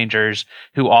Angels, the Rangers,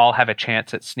 who all have a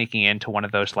chance at sneaking into one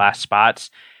of those last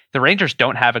spots. The Rangers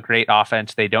don't have a great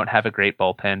offense. They don't have a great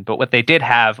bullpen, but what they did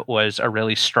have was a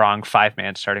really strong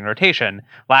 5-man starting rotation.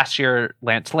 Last year,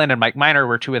 Lance Lynn and Mike Minor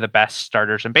were 2 of the best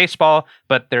starters in baseball,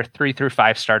 but their 3 through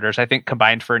 5 starters, I think,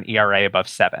 combined for an ERA above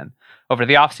 7. Over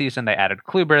the offseason, they added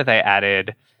Kluber, they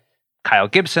added Kyle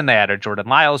Gibson, they added Jordan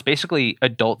Lyles, basically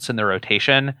adults in the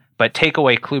rotation, but take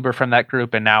away Kluber from that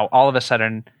group, and now all of a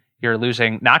sudden you're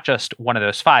losing not just one of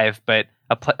those 5, but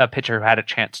a pitcher who had a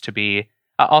chance to be,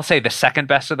 I'll say, the second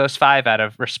best of those 5 out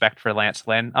of respect for Lance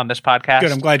Lynn on this podcast.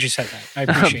 Good, I'm glad you said that. I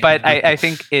appreciate but it. I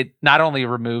think it not only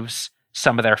removes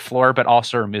some of their floor, but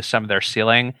also removes some of their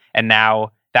ceiling, and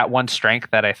now that one strength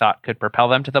that I thought could propel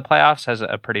them to the playoffs has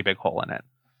a pretty big hole in it.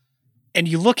 And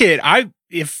you look at,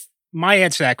 if my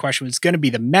answer to that question was going to be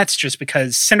the Mets, just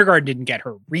because Syndergaard didn't get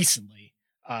hurt recently,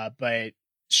 but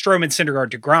Stroman,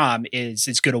 Syndergaard, DeGrom is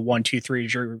as good a 1, 2, 3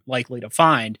 as you're likely to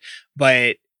find.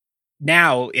 But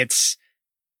now it's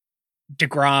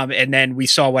DeGrom, and then we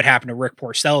saw what happened to Rick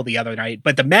Porcello the other night.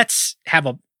 But the Mets have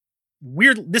a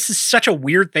weird, this is such a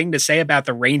weird thing to say about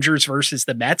the Rangers versus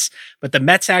the Mets, but the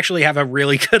Mets actually have a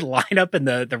really good lineup and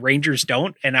the Rangers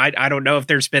don't. And I don't know if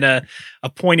there's been a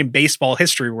point in baseball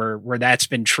history where that's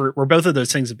been true, where both of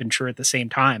those things have been true at the same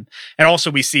time. And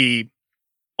also we see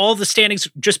all the standings,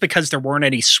 just because there weren't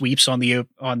any sweeps on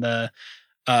the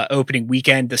opening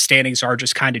weekend, the standings are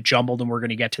just kind of jumbled, and we're going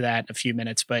to get to that in a few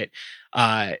minutes. But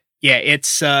yeah,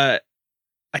 it's I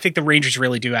think the Rangers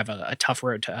really do have a tough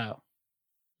road to hoe.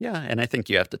 Yeah, and I think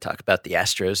you have to talk about the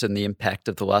Astros and the impact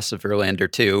of the loss of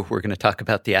Verlander, too. We're going to talk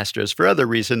about the Astros for other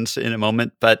reasons in a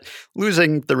moment, but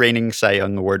losing the reigning Cy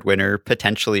Young Award winner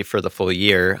potentially for the full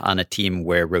year on a team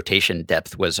where rotation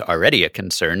depth was already a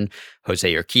concern.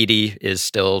 Jose Urquidy is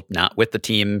still not with the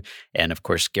team, and of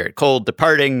course, Garrett Cole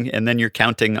departing, and then you're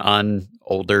counting on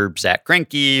older Zach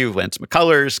Greinke, Lance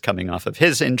McCullers coming off of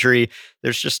his injury.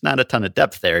 there's just not a ton of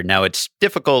depth there. Now, it's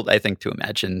difficult, I think, to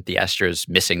imagine the Astros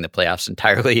missing the playoffs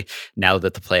entirely. Now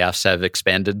that the playoffs have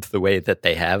expanded the way that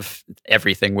they have,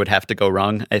 everything would have to go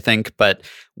wrong, I think. But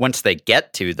once they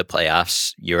get to the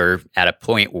playoffs, you're at a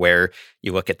point where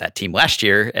you look at that team last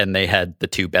year and they had the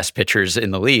two best pitchers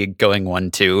in the league going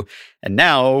 1-2. And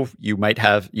now you might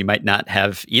not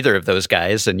have either of those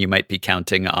guys, and you might be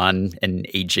counting on an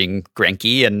aging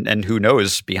Greinke and who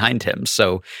knows behind him.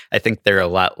 So I think they're a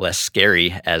lot less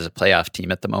scary as a playoff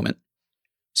team at the moment.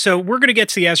 So we're going to get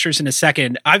to the Astros in a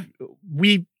second. I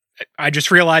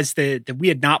just realized that we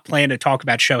had not planned to talk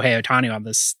about Shohei Ohtani on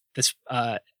this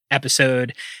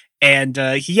episode, and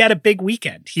he had a big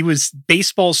weekend. He was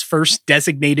baseball's first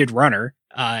designated runner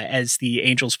as the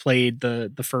Angels played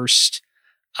the first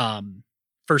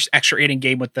extra inning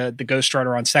game with the ghost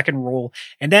runner on second rule,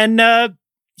 and then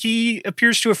he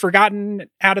appears to have forgotten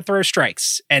how to throw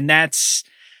strikes, and that's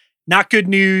not good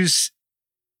news.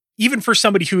 Even for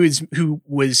somebody who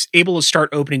was able to start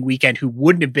opening weekend, who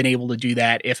wouldn't have been able to do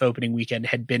that if opening weekend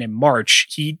had been in March,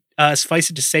 he,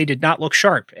 suffice it to say, did not look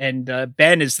sharp. And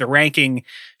Ben is the ranking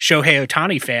Shohei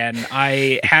Ohtani fan.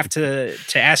 I have to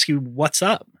ask you, what's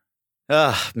up?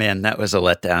 Oh, man, that was a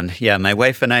letdown. Yeah, my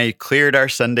wife and I cleared our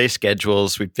Sunday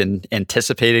schedules. We've been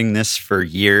anticipating this for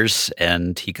years,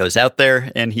 and he goes out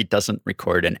there and he doesn't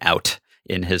record an out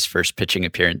in his first pitching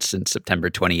appearance in September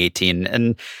 2018.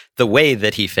 And the way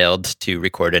that he failed to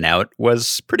record an out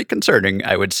was pretty concerning,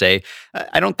 I would say.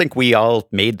 I don't think we all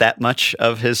made that much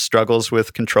of his struggles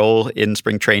with control in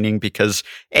spring training because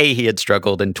A, he had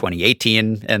struggled in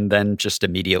 2018 and then just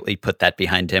immediately put that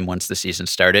behind him once the season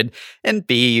started. And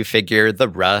B, you figure the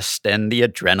rust and the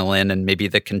adrenaline and maybe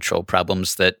the control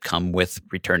problems that come with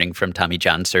returning from Tommy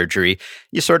John surgery.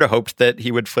 You sort of hoped that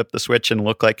he would flip the switch and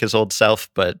look like his old self,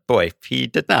 but boy, he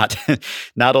did not.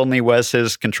 Not only was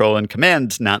his control and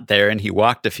command not there and he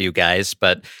walked a few guys,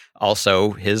 but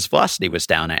also his velocity was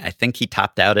down. I think he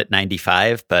topped out at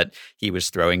 95, but he was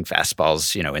throwing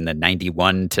fastballs, in the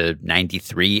 91 to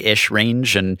 93-ish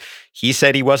range. And he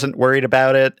said he wasn't worried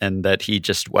about it and that he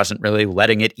just wasn't really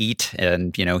letting it eat.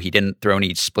 And, he didn't throw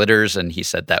any splitters. And he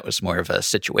said that was more of a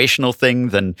situational thing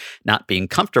than not being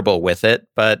comfortable with it.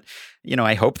 But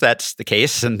I hope that's the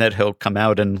case and that he'll come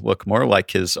out and look more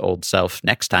like his old self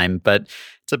next time. But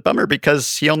it's a bummer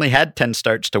because he only had 10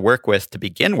 starts to work with to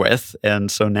begin with. And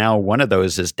so now one of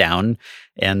those is down.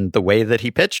 And the way that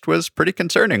he pitched was pretty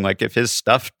concerning. Like if his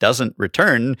stuff doesn't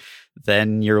return,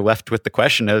 then you're left with the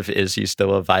question of, is he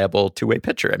still a viable two-way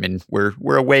pitcher? I mean, we're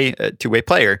a two-way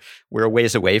player. We're a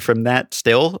ways away from that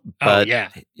still. But,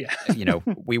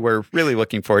 we were really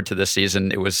looking forward to this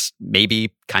season. It was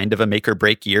maybe kind of a make or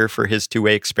break year for his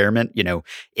two-way experiment.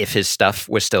 If his stuff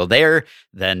was still there,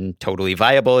 then totally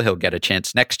viable. He'll get a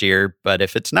chance next year. But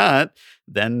if it's not,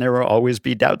 then there will always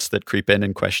be doubts that creep in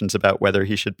and questions about whether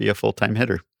he should be a full-time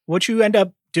hitter. What'd you end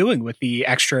up doing with the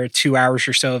extra 2 hours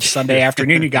or so of Sunday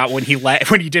afternoon you got when he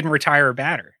didn't retire a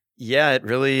batter? Yeah, it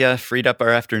really freed up our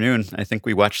afternoon. I think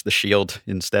we watched The Shield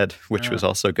instead, which was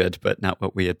also good, but not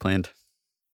what we had planned.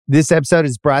 This episode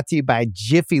is brought to you by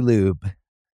Jiffy Lube.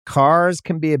 Cars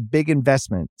can be a big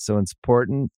investment, so it's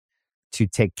important to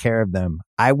take care of them.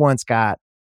 I once got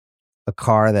a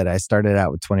car that I started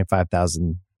out with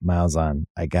 25,000 miles on.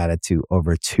 I got it to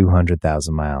over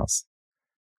 200,000 miles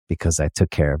because I took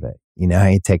care of it. You know how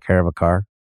you take care of a car?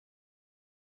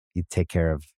 You take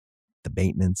care of the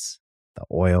maintenance, the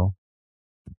oil,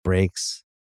 the brakes,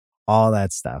 all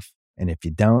that stuff. And if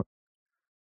you don't,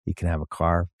 you can have a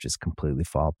car just completely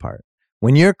fall apart.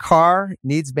 When your car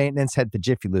needs maintenance, head to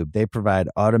Jiffy Lube. They provide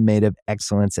automotive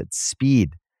excellence at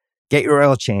speed. Get your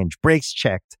oil change, brakes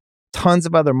checked, tons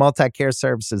of other multi-care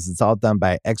services. It's all done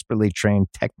by expertly trained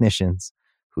technicians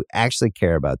who actually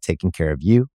care about taking care of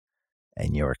you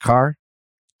and your car.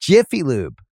 Jiffy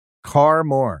Lube, car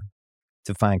more.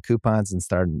 To find coupons and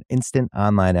start an instant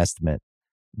online estimate,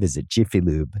 visit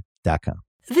jiffylube.com.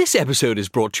 This episode is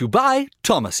brought to you by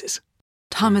Thomas's.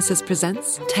 Thomas's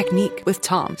presents Technique with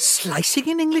Tom. Slicing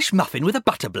an English muffin with a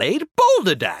butter blade?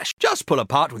 Boulder Dash! Just pull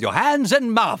apart with your hands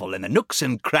and marvel in the nooks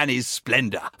and crannies'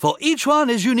 splendor. For each one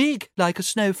is unique, like a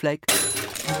snowflake.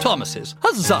 Thomas's,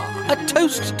 huzzah! A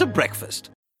toast to breakfast.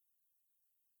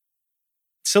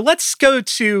 So let's go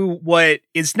to what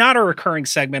is not a recurring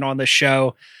segment on the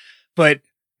show, but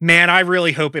man, I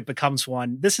really hope it becomes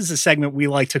one. This is a segment we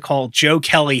like to call Joe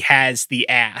Kelly Has the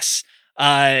Ass.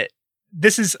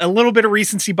 This is a little bit of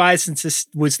recency bias since this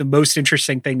was the most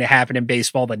interesting thing to happen in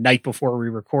baseball the night before we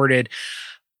recorded.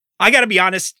 I got to be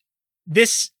honest,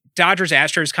 this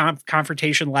Dodgers-Astros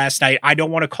confrontation last night, I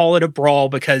don't want to call it a brawl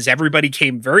because everybody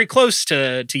came very close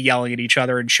to yelling at each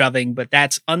other and shoving, but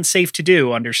that's unsafe to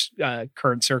do under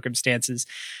current circumstances.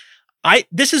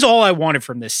 This is all I wanted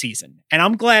from this season, and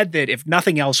I'm glad that if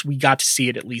nothing else, we got to see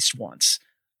it at least once.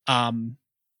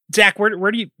 Zach,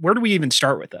 where do we even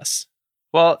start with this?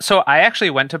 Well, so I actually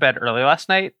went to bed early last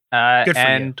night,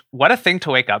 and you. What a thing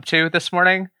to wake up to this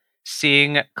morning,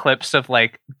 seeing clips of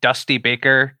like Dusty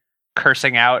Baker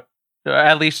cursing out,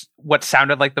 at least what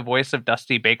sounded like the voice of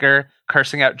Dusty Baker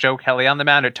cursing out Joe Kelly on the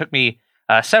mound. It took me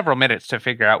several minutes to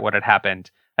figure out what had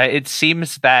happened. It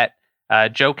seems that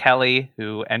Joe Kelly,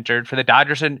 who entered for the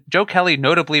Dodgers, and Joe Kelly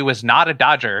notably was not a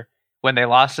Dodger when they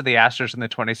lost to the Astros in the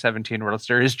 2017 World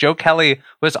Series. Joe Kelly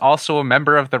was also a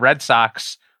member of the Red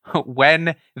Sox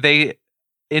when they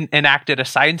enacted a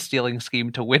sign-stealing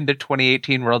scheme to win the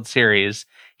 2018 World Series.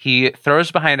 He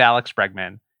throws behind Alex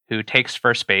Bregman, who takes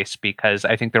first base because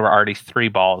I think there were already 3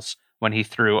 balls when he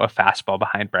threw a fastball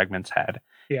behind Bregman's head.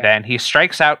 Yeah. Then he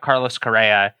strikes out Carlos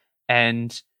Correa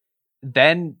and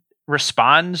then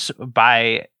responds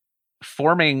by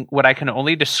forming what I can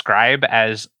only describe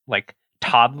as like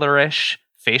toddlerish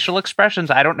facial expressions.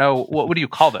 I don't know. What do you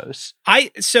call those?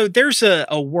 So there's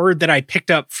a word that I picked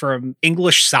up from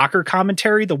English soccer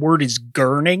commentary. The word is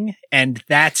gurning, and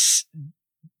that's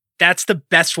the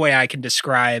best way I can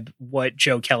describe what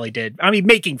Joe Kelly did. I mean,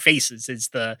 making faces is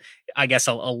I guess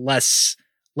a less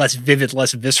vivid,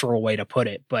 less visceral way to put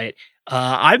it. But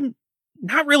I'm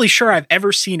not really sure I've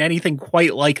ever seen anything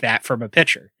quite like that from a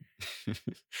pitcher.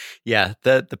 Yeah,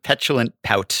 the petulant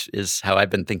pout is how I've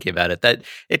been thinking about it. That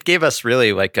it gave us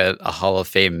really like a Hall of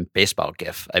Fame baseball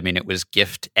gif. I mean, it was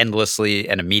gifted endlessly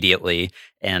and immediately.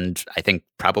 And I think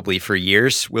probably for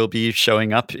years will be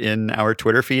showing up in our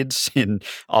Twitter feeds in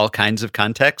all kinds of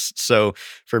contexts. So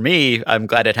for me, I'm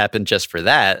glad it happened just for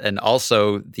that. And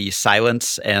also the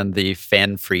silence and the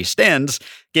fan-free stands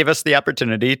gave us the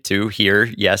opportunity to hear,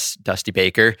 yes, Dusty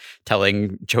Baker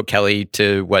telling Joe Kelly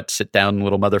to sit down,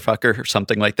 little motherfucker, or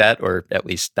something like that, or at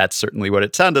least that's certainly what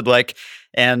it sounded like.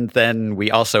 And then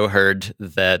we also heard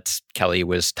that Kelly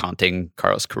was taunting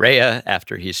Carlos Correa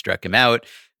after he struck him out.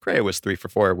 Correa was 3 for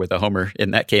 4 with a homer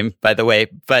in that game, by the way.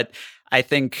 But I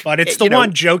think... But it's the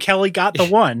one. Joe Kelly got the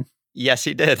one. Yes,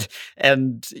 he did.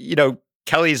 And,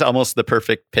 Kelly's almost the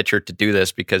perfect pitcher to do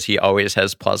this because he always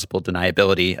has plausible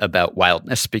deniability about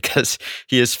wildness because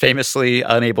he is famously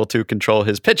unable to control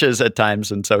his pitches at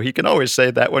times. And so he can always say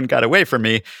that one got away from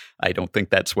me. I don't think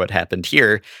that's what happened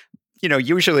here.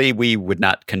 Usually we would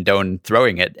not condone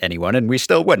throwing at anyone, and we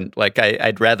still wouldn't. Like,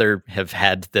 I'd rather have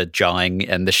had the jawing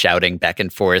and the shouting back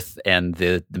and forth and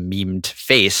the memed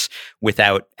face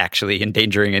without actually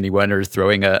endangering anyone or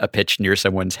throwing a pitch near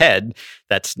someone's head.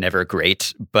 That's never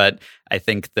great. But I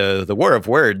think the war of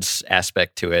words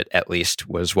aspect to it, at least,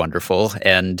 was wonderful.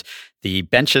 And the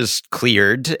benches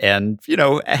cleared, and,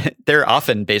 there are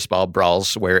often baseball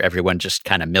brawls where everyone just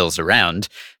kind of mills around.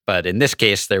 But in this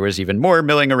case, there was even more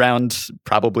milling around,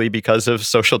 probably because of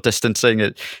social distancing.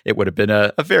 It would have been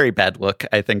a very bad look,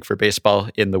 I think, for baseball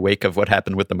in the wake of what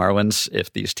happened with the Marlins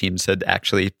if these teams had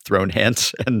actually thrown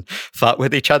hands and fought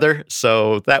with each other.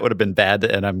 So that would have been bad,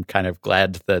 and I'm kind of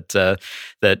glad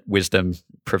that wisdom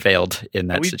prevailed in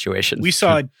that situation. We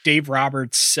saw Dave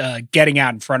Roberts getting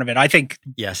out in front of it. I think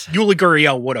yes, Yuli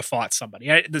Gurriel would have fought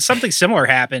somebody. Something similar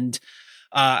happened.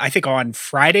 I think on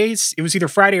Fridays, it was either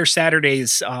Friday or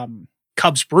Saturday's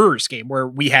Cubs Brewers game where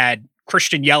we had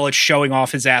Christian Yelich showing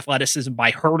off his athleticism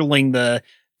by hurdling the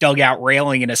dugout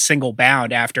railing in a single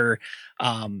bound after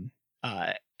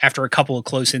a couple of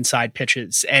close inside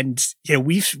pitches. And,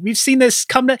 we've seen this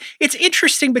come to, it's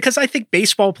interesting because I think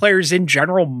baseball players in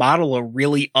general model a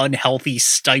really unhealthy,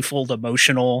 stifled,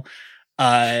 emotional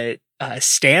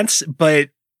stance, but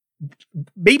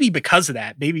maybe because of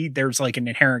that, maybe there's like an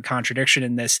inherent contradiction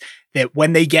in this, that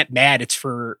when they get mad, it's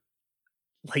for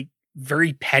like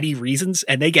very petty reasons,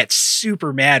 and they get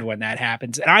super mad when that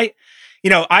happens. And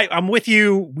I'm with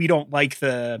you. We don't like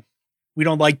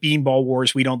beanball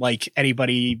wars. We don't like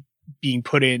anybody being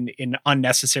put in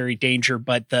unnecessary danger,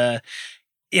 but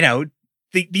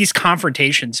these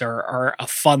confrontations are a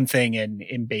fun thing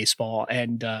in baseball.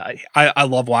 And I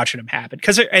love watching them happen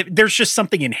because there's just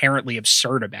something inherently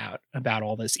absurd about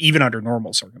all this, even under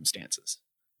normal circumstances.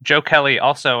 Joe Kelly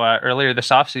also earlier this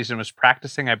offseason was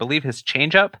practicing, I believe, his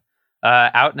changeup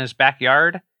out in his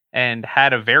backyard and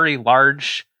had a very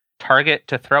large target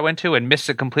to throw into and missed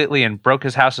it completely and broke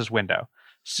his house's window.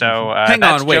 So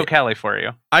that's Joe Kelly for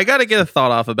you. I got to get a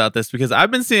thought off about this because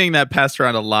I've been seeing that passed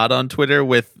around a lot on Twitter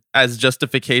as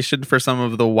justification for some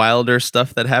of the wilder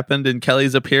stuff that happened in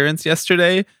Kelly's appearance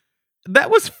yesterday.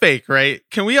 That was fake, right?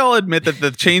 Can we all admit that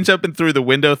the change up and through the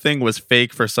window thing was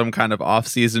fake for some kind of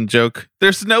off-season joke?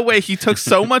 There's no way he took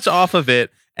so much off of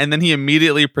it and then he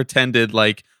immediately pretended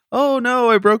like, oh no,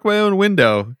 I broke my own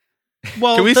window.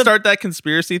 Well, can we start that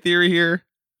conspiracy theory here?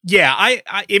 Yeah, I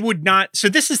it would not. So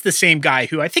this is the same guy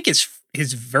who I think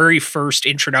his very first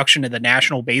introduction to the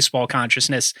national baseball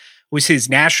consciousness was his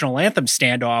national anthem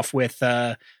standoff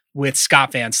with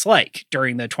Scott Van Slyke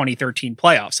during the 2013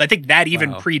 playoffs. I think that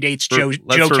even predates Joe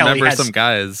Kelly. Remember some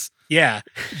guys. Yeah,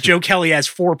 Joe Kelly has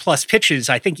 4+ pitches.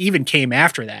 I think even came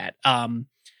after that.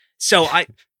 So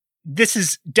this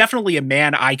is definitely a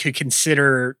man I could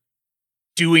consider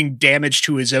doing damage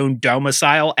to his own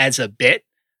domicile as a bit.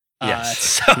 Yes.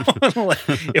 So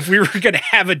if we were going to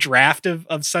have a draft of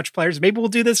such players, maybe we'll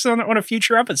do this on a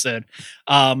future episode.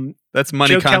 That's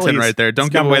money Joe content Kelly right there.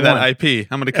 Don't give away that IP.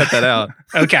 I'm going to cut that out.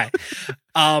 Okay.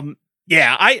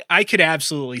 Yeah, I could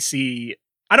absolutely see.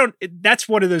 That's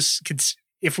one of those,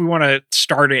 if we want to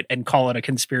start it and call it a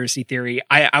conspiracy theory,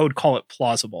 I would call it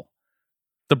plausible.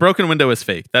 The broken window is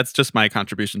fake. That's just my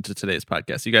contribution to today's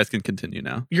podcast. You guys can continue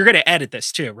now. You're going to edit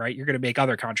this too, right? You're going to make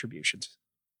other contributions.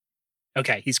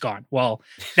 Okay, he's gone. Well,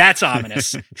 that's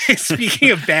ominous.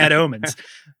 Speaking of bad omens.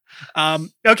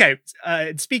 Okay,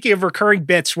 speaking of recurring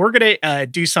bits, we're going to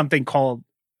do something called,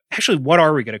 actually, what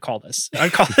are we going to call this? I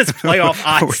call this playoff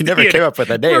odds. We never came up with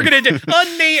a name. We're going to do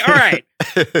all right.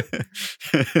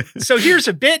 So here's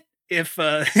a bit. If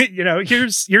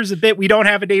here's a bit. We don't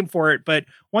have a name for it, but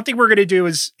one thing we're going to do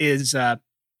is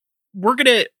we're going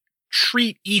to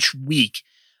treat each week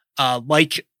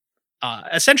like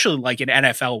essentially like an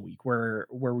NFL week where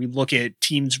we look at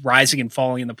teams rising and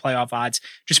falling in the playoff odds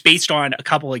just based on a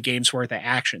couple of games worth of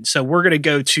action. So we're going to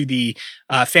go to the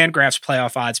Fangraphs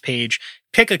playoff odds page,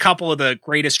 pick a couple of the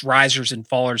greatest risers and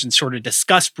fallers, and sort of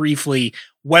discuss briefly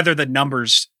whether the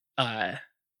numbers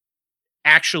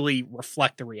actually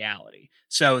reflect the reality.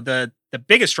 So the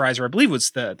biggest riser, I believe,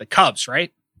 was the Cubs,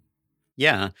 right?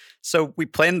 Yeah. So we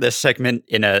planned this segment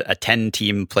in a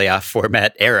 10-team playoff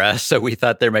format era, so we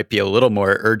thought there might be a little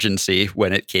more urgency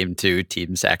when it came to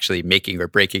teams actually making or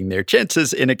breaking their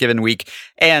chances in a given week.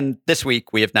 And this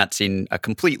week, we have not seen a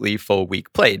completely full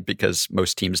week played because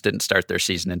most teams didn't start their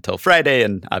season until Friday,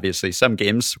 and obviously some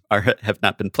games have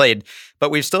not been played. But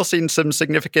we've still seen some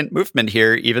significant movement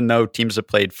here, even though teams have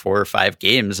played 4 or 5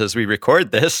 games as we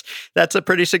record this. That's a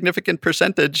pretty significant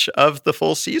percentage of the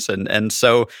full season. And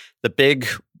so the big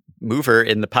mover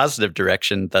in the positive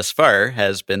direction thus far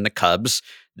has been the Cubs.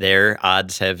 Their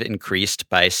odds have increased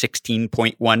by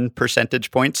 16.1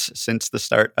 percentage points since the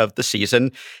start of the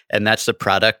season. And that's the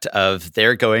product of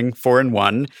their going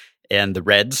 4-1 and the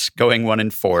Reds going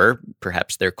 1-4,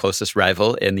 perhaps their closest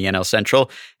rival in the NL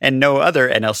Central, and no other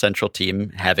NL Central team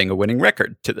having a winning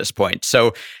record to this point.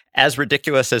 So as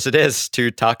ridiculous as it is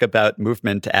to talk about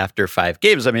movement after 5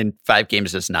 games, I mean, 5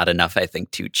 games is not enough, I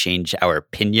think, to change our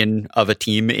opinion of a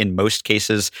team in most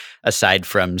cases, aside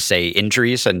from, say,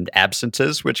 injuries and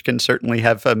absences, which can certainly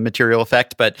have a material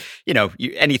effect. But,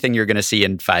 anything you're going to see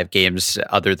in 5 games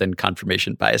other than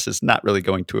confirmation bias is not really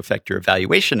going to affect your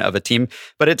evaluation of a team.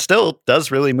 But it still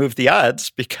does really move the odds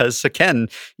because, again,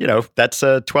 that's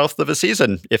a 12th of a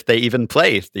season if they even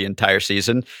play the entire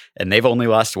season. And they've only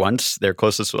lost once. Their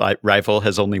closest rival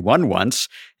has only won once,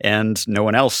 and no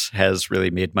one else has really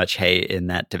made much hay in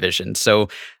that division. So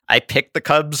I picked the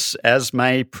Cubs as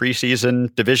my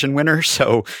preseason division winner,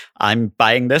 so I'm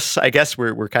buying this. I guess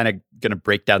we're kind of going to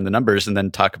break down the numbers and then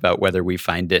talk about whether we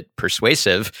find it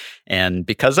persuasive. And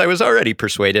because I was already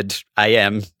persuaded, I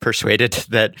am persuaded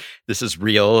that this is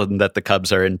real and that the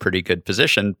Cubs are in pretty good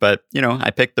position. But, I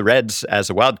picked the Reds as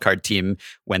a wildcard team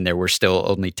when there were still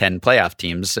only 10 playoff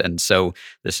teams. And so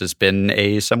this has been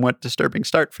a somewhat disturbing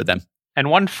start for them. And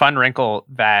one fun wrinkle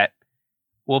that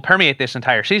will permeate this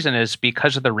entire season is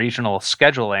because of the regional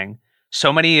scheduling,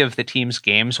 so many of the team's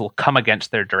games will come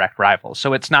against their direct rivals.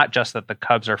 So it's not just that the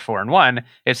Cubs are 4-1,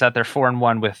 it's that they're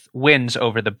 4-1 with wins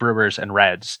over the Brewers and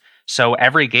Reds. So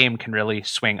every game can really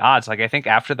swing odds. Like I think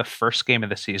after the first game of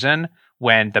the season,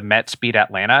 when the Mets beat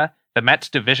Atlanta, the Mets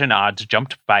division odds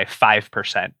jumped by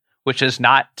 5%, which is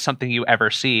not something you ever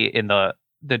see in the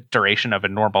duration of a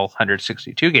normal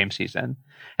 162 game season.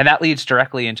 And that leads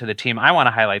directly into the team I want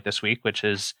to highlight this week, which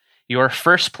is your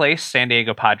first place San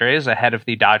Diego Padres ahead of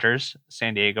the Dodgers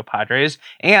San Diego Padres,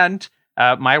 and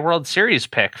my World Series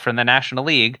pick from the National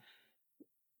League.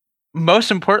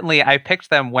 Most importantly, I picked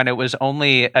them when it was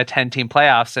only a 10-team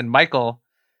playoffs, and Michael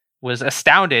was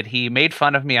astounded. He made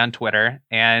fun of me on Twitter,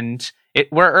 and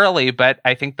we're early, but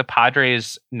I think the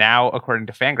Padres now, according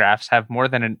to Fangraphs, have more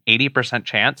than an 80%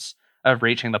 chance of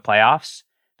reaching the playoffs.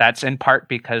 That's in part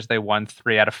because they won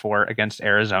 3 out of 4 against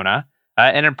Arizona,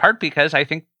 and in part because I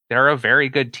think they're a very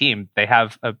good team. They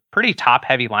have a pretty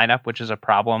top-heavy lineup, which is a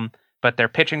problem, but their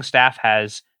pitching staff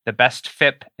has the best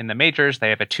FIP in the majors.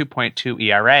 They have a 2.2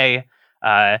 ERA.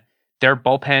 Their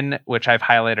bullpen, which I've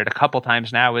highlighted a couple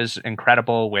times now, is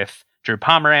incredible with Drew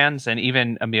Pomeranz and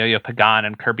even Emilio Pagan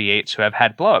and Kirby Yates, who have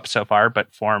had blow-ups so far,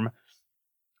 but form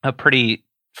a pretty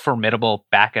formidable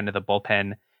back end of the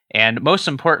bullpen. And most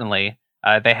importantly,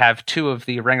 they have 2 of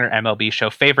the Ringer MLB show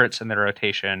favorites in their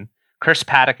rotation, Chris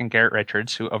Paddack and Garrett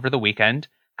Richards, who over the weekend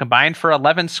combined for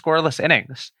 11 scoreless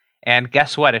innings. And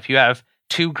guess what? If you have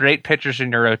 2 great pitchers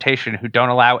in your rotation who don't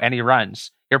allow any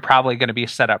runs, you're probably going to be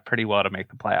set up pretty well to make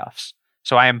the playoffs.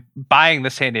 So I am buying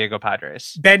the San Diego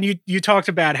Padres. Ben, you talked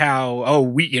about how,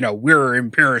 we're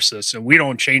empiricists and we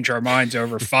don't change our minds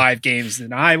over 5 games.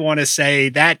 And I want to say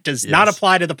that does not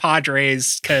apply to the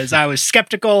Padres, because I was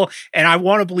skeptical and I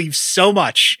want to believe so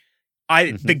much.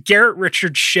 The Garrett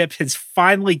Richards ship has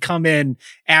finally come in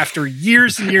after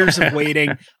years and years of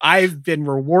waiting. I've been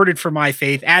rewarded for my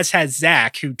faith, as has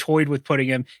Zach, who toyed with putting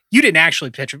him. You didn't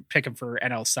actually pick him for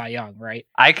NL Cy Young, right?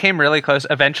 I came really close.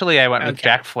 Eventually, I went with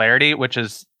Jack Flaherty, which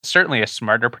is certainly a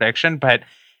smarter prediction. But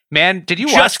man, did you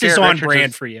watch Garrett on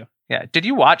brand for you? Yeah. Did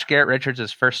you watch Garrett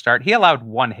Richards' first start? He allowed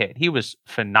 1 hit. He was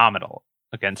phenomenal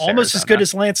against almost Arizona. As good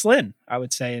as Lance Lynn, I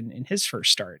would say, in his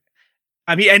first start.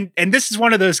 I mean, and this is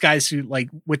one of those guys who, like,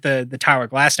 with the Tyler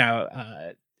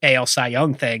Glasnow AL Cy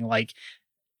Young thing, like,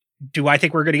 do I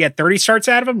think we're going to get 30 starts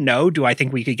out of him? No. Do I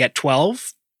think we could get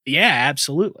 12? Yeah,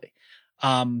 absolutely.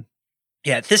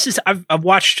 This is, I've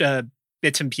watched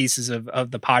bits and pieces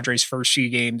of the Padres' first few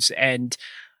games, and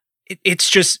it's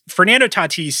just, Fernando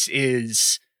Tatis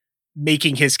is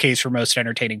making his case for most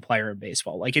entertaining player in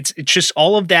baseball. Like, it's just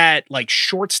all of that, like,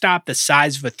 shortstop the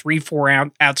size of a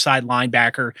 3-4 outside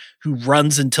linebacker who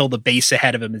runs until the base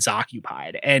ahead of him is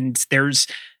occupied. And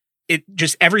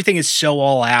everything is so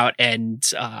all out. And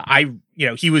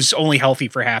he was only healthy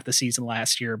for half the season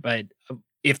last year, but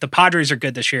if the Padres are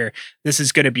good this year, this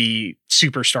is going to be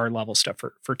superstar level stuff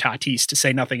for Tatis, to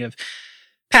say nothing of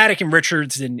Paddack and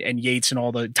Richards and Yates and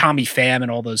all the Tommy Pham and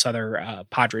all those other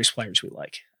Padres players we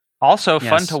like. Also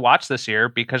fun to watch this year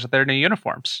because of their new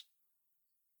uniforms.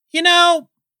 The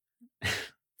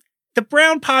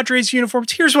Brown Padres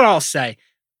uniforms, here's what I'll say.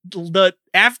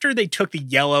 After they took the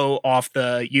yellow off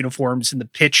the uniforms in the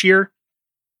pitch year,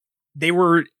 they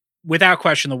were, without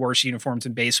question, the worst uniforms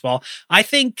in baseball. I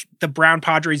think the Brown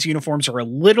Padres uniforms are a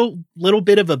little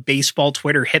bit of a baseball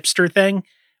Twitter hipster thing,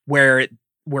 where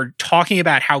we're talking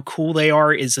about how cool they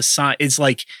are is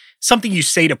like something you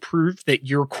say to prove that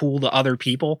you're cool to other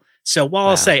people. So while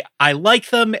I'll say I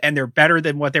like them and they're better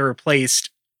than what they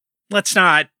replaced, let's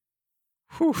not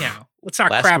crap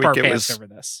our pants over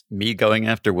this. Me going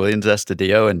after Willians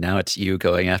Astudillo, and now it's you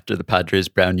going after the Padres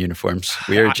Brown uniforms.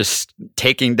 We are just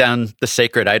taking down the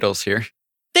sacred idols here.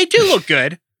 They do look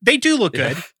good. They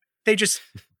just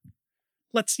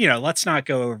let's not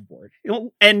go overboard.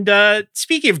 And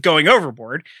speaking of going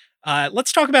overboard,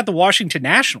 let's talk about the Washington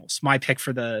Nationals, my pick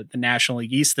for the National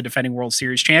League East, the defending World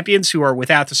Series champions, who are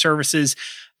without the services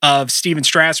of Steven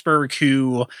Strasburg,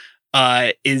 who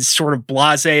is sort of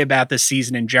blasé about this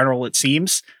season in general, it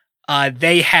seems. They're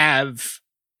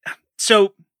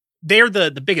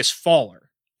the biggest faller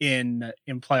in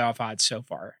playoff odds so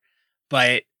far.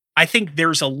 But I think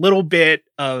there's a little bit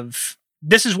of...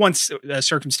 This is one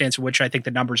circumstance in which I think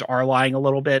the numbers are lying a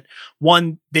little bit.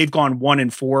 One, they've gone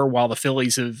 1-4, while the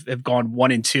Phillies have gone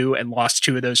 1-2 and lost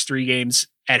 2 of those 3 games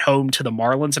at home to the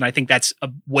Marlins. And I think that's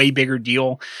a way bigger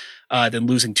deal than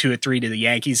losing 2 of 3 to the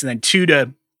Yankees, and then 2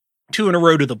 in a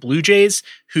row to the Blue Jays,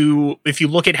 who, if you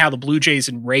look at how the Blue Jays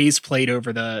and Rays played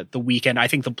over the weekend, I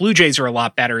think the Blue Jays are a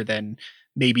lot better than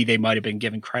maybe they might have been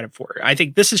given credit for. I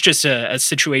think this is just a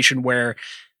situation where,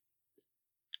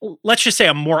 let's just say,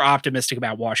 I'm more optimistic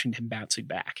about Washington bouncing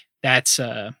back. That's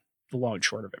the long and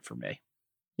short of it for me.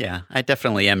 Yeah, I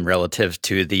definitely am relative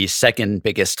to the second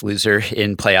biggest loser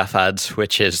in playoff odds,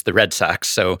 which is the Red Sox.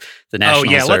 So the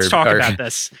Nationals let's talk about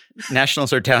this.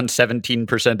 Nationals are down 17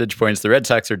 percentage points. The Red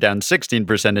Sox are down 16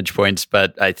 percentage points,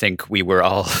 but I think we were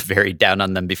all very down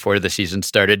on them before the season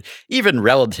started, even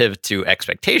relative to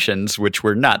expectations, which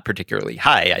were not particularly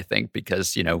high, I think,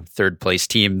 because, third place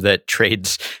team that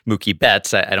trades Mookie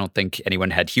Betts. I don't think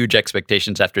anyone had huge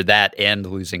expectations after that, and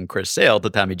losing Chris Sale to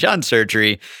Tommy John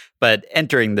surgery. But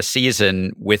entering the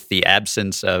season with the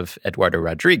absence of Eduardo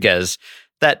Rodriguez,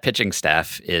 that pitching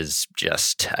staff is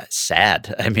just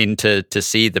sad. I mean, to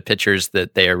see the pitchers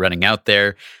that they are running out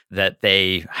there, that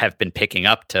they have been picking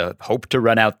up to hope to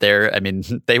run out there. I mean,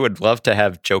 they would love to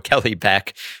have Joe Kelly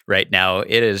back right now.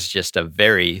 It is just a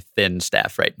very thin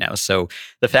staff right now. So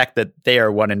the fact that they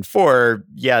are 1-4,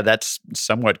 yeah, that's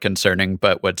somewhat concerning.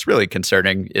 But what's really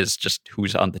concerning is just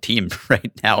who's on the team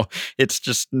right now. It's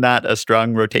just not a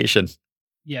strong rotation.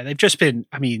 Yeah, they've just been,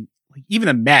 I mean, like even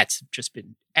the Mets have just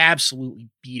been absolutely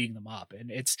beating them up. And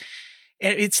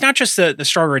it's not just the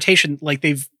strong rotation, like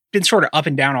they've been sort of up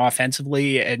and down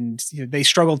offensively, and they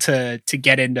struggle to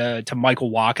get into Michael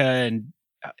Wacha, and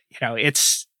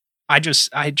I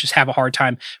just have a hard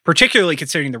time, particularly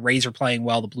considering the Rays are playing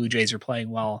well, the Blue Jays are playing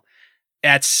well.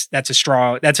 That's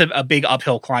a big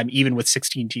uphill climb, even with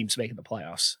 16 teams making the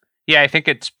playoffs. Yeah, I think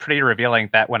it's pretty revealing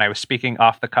that when I was speaking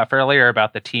off the cuff earlier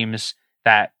about the teams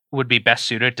that would be best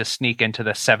suited to sneak into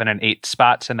the 7 and 8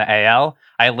 spots in the AL,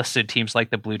 I listed teams like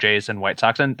the Blue Jays and White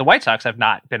Sox, and the White Sox have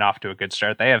not been off to a good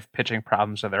start. They have pitching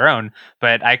problems of their own,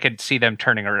 but I could see them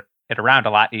turning it around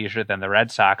a lot easier than the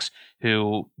Red Sox,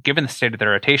 who, given the state of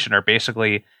their rotation, are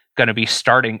basically going to be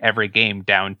starting every game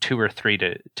down 2 or 3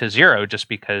 to 0, just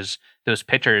because those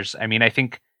pitchers, I mean, I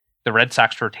think the Red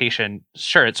Sox rotation,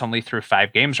 sure, it's only through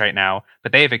 5 games right now,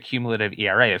 but they have a cumulative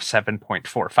ERA of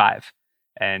 7.45.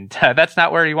 And that's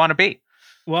not where you want to be.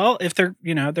 Well, if they're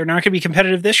not going to be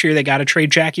competitive this year, they got to trade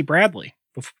Jackie Bradley,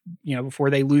 before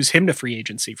they lose him to free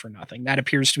agency for nothing. That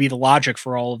appears to be the logic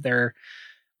for all of their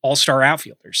all-star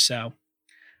outfielders. So,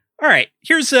 all right,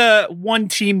 here's one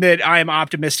team that I am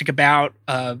optimistic about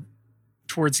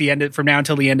towards the end from now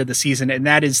until the end of the season, and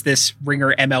that is this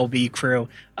Ringer MLB crew.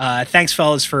 Thanks,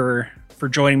 fellas, for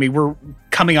joining me. We're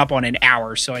coming up on an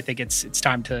hour, so I think it's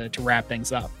time to wrap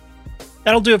things up.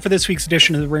 That'll do it for this week's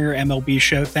edition of the Ringer MLB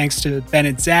Show. Thanks to Ben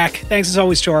and Zach. Thanks, as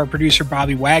always, to our producer,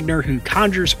 Bobby Wagner, who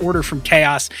conjures order from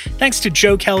chaos. Thanks to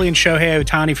Joe Kelly and Shohei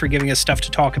Ohtani for giving us stuff to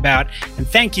talk about. And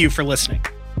thank you for listening.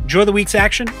 Enjoy the week's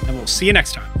action, and we'll see you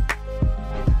next time.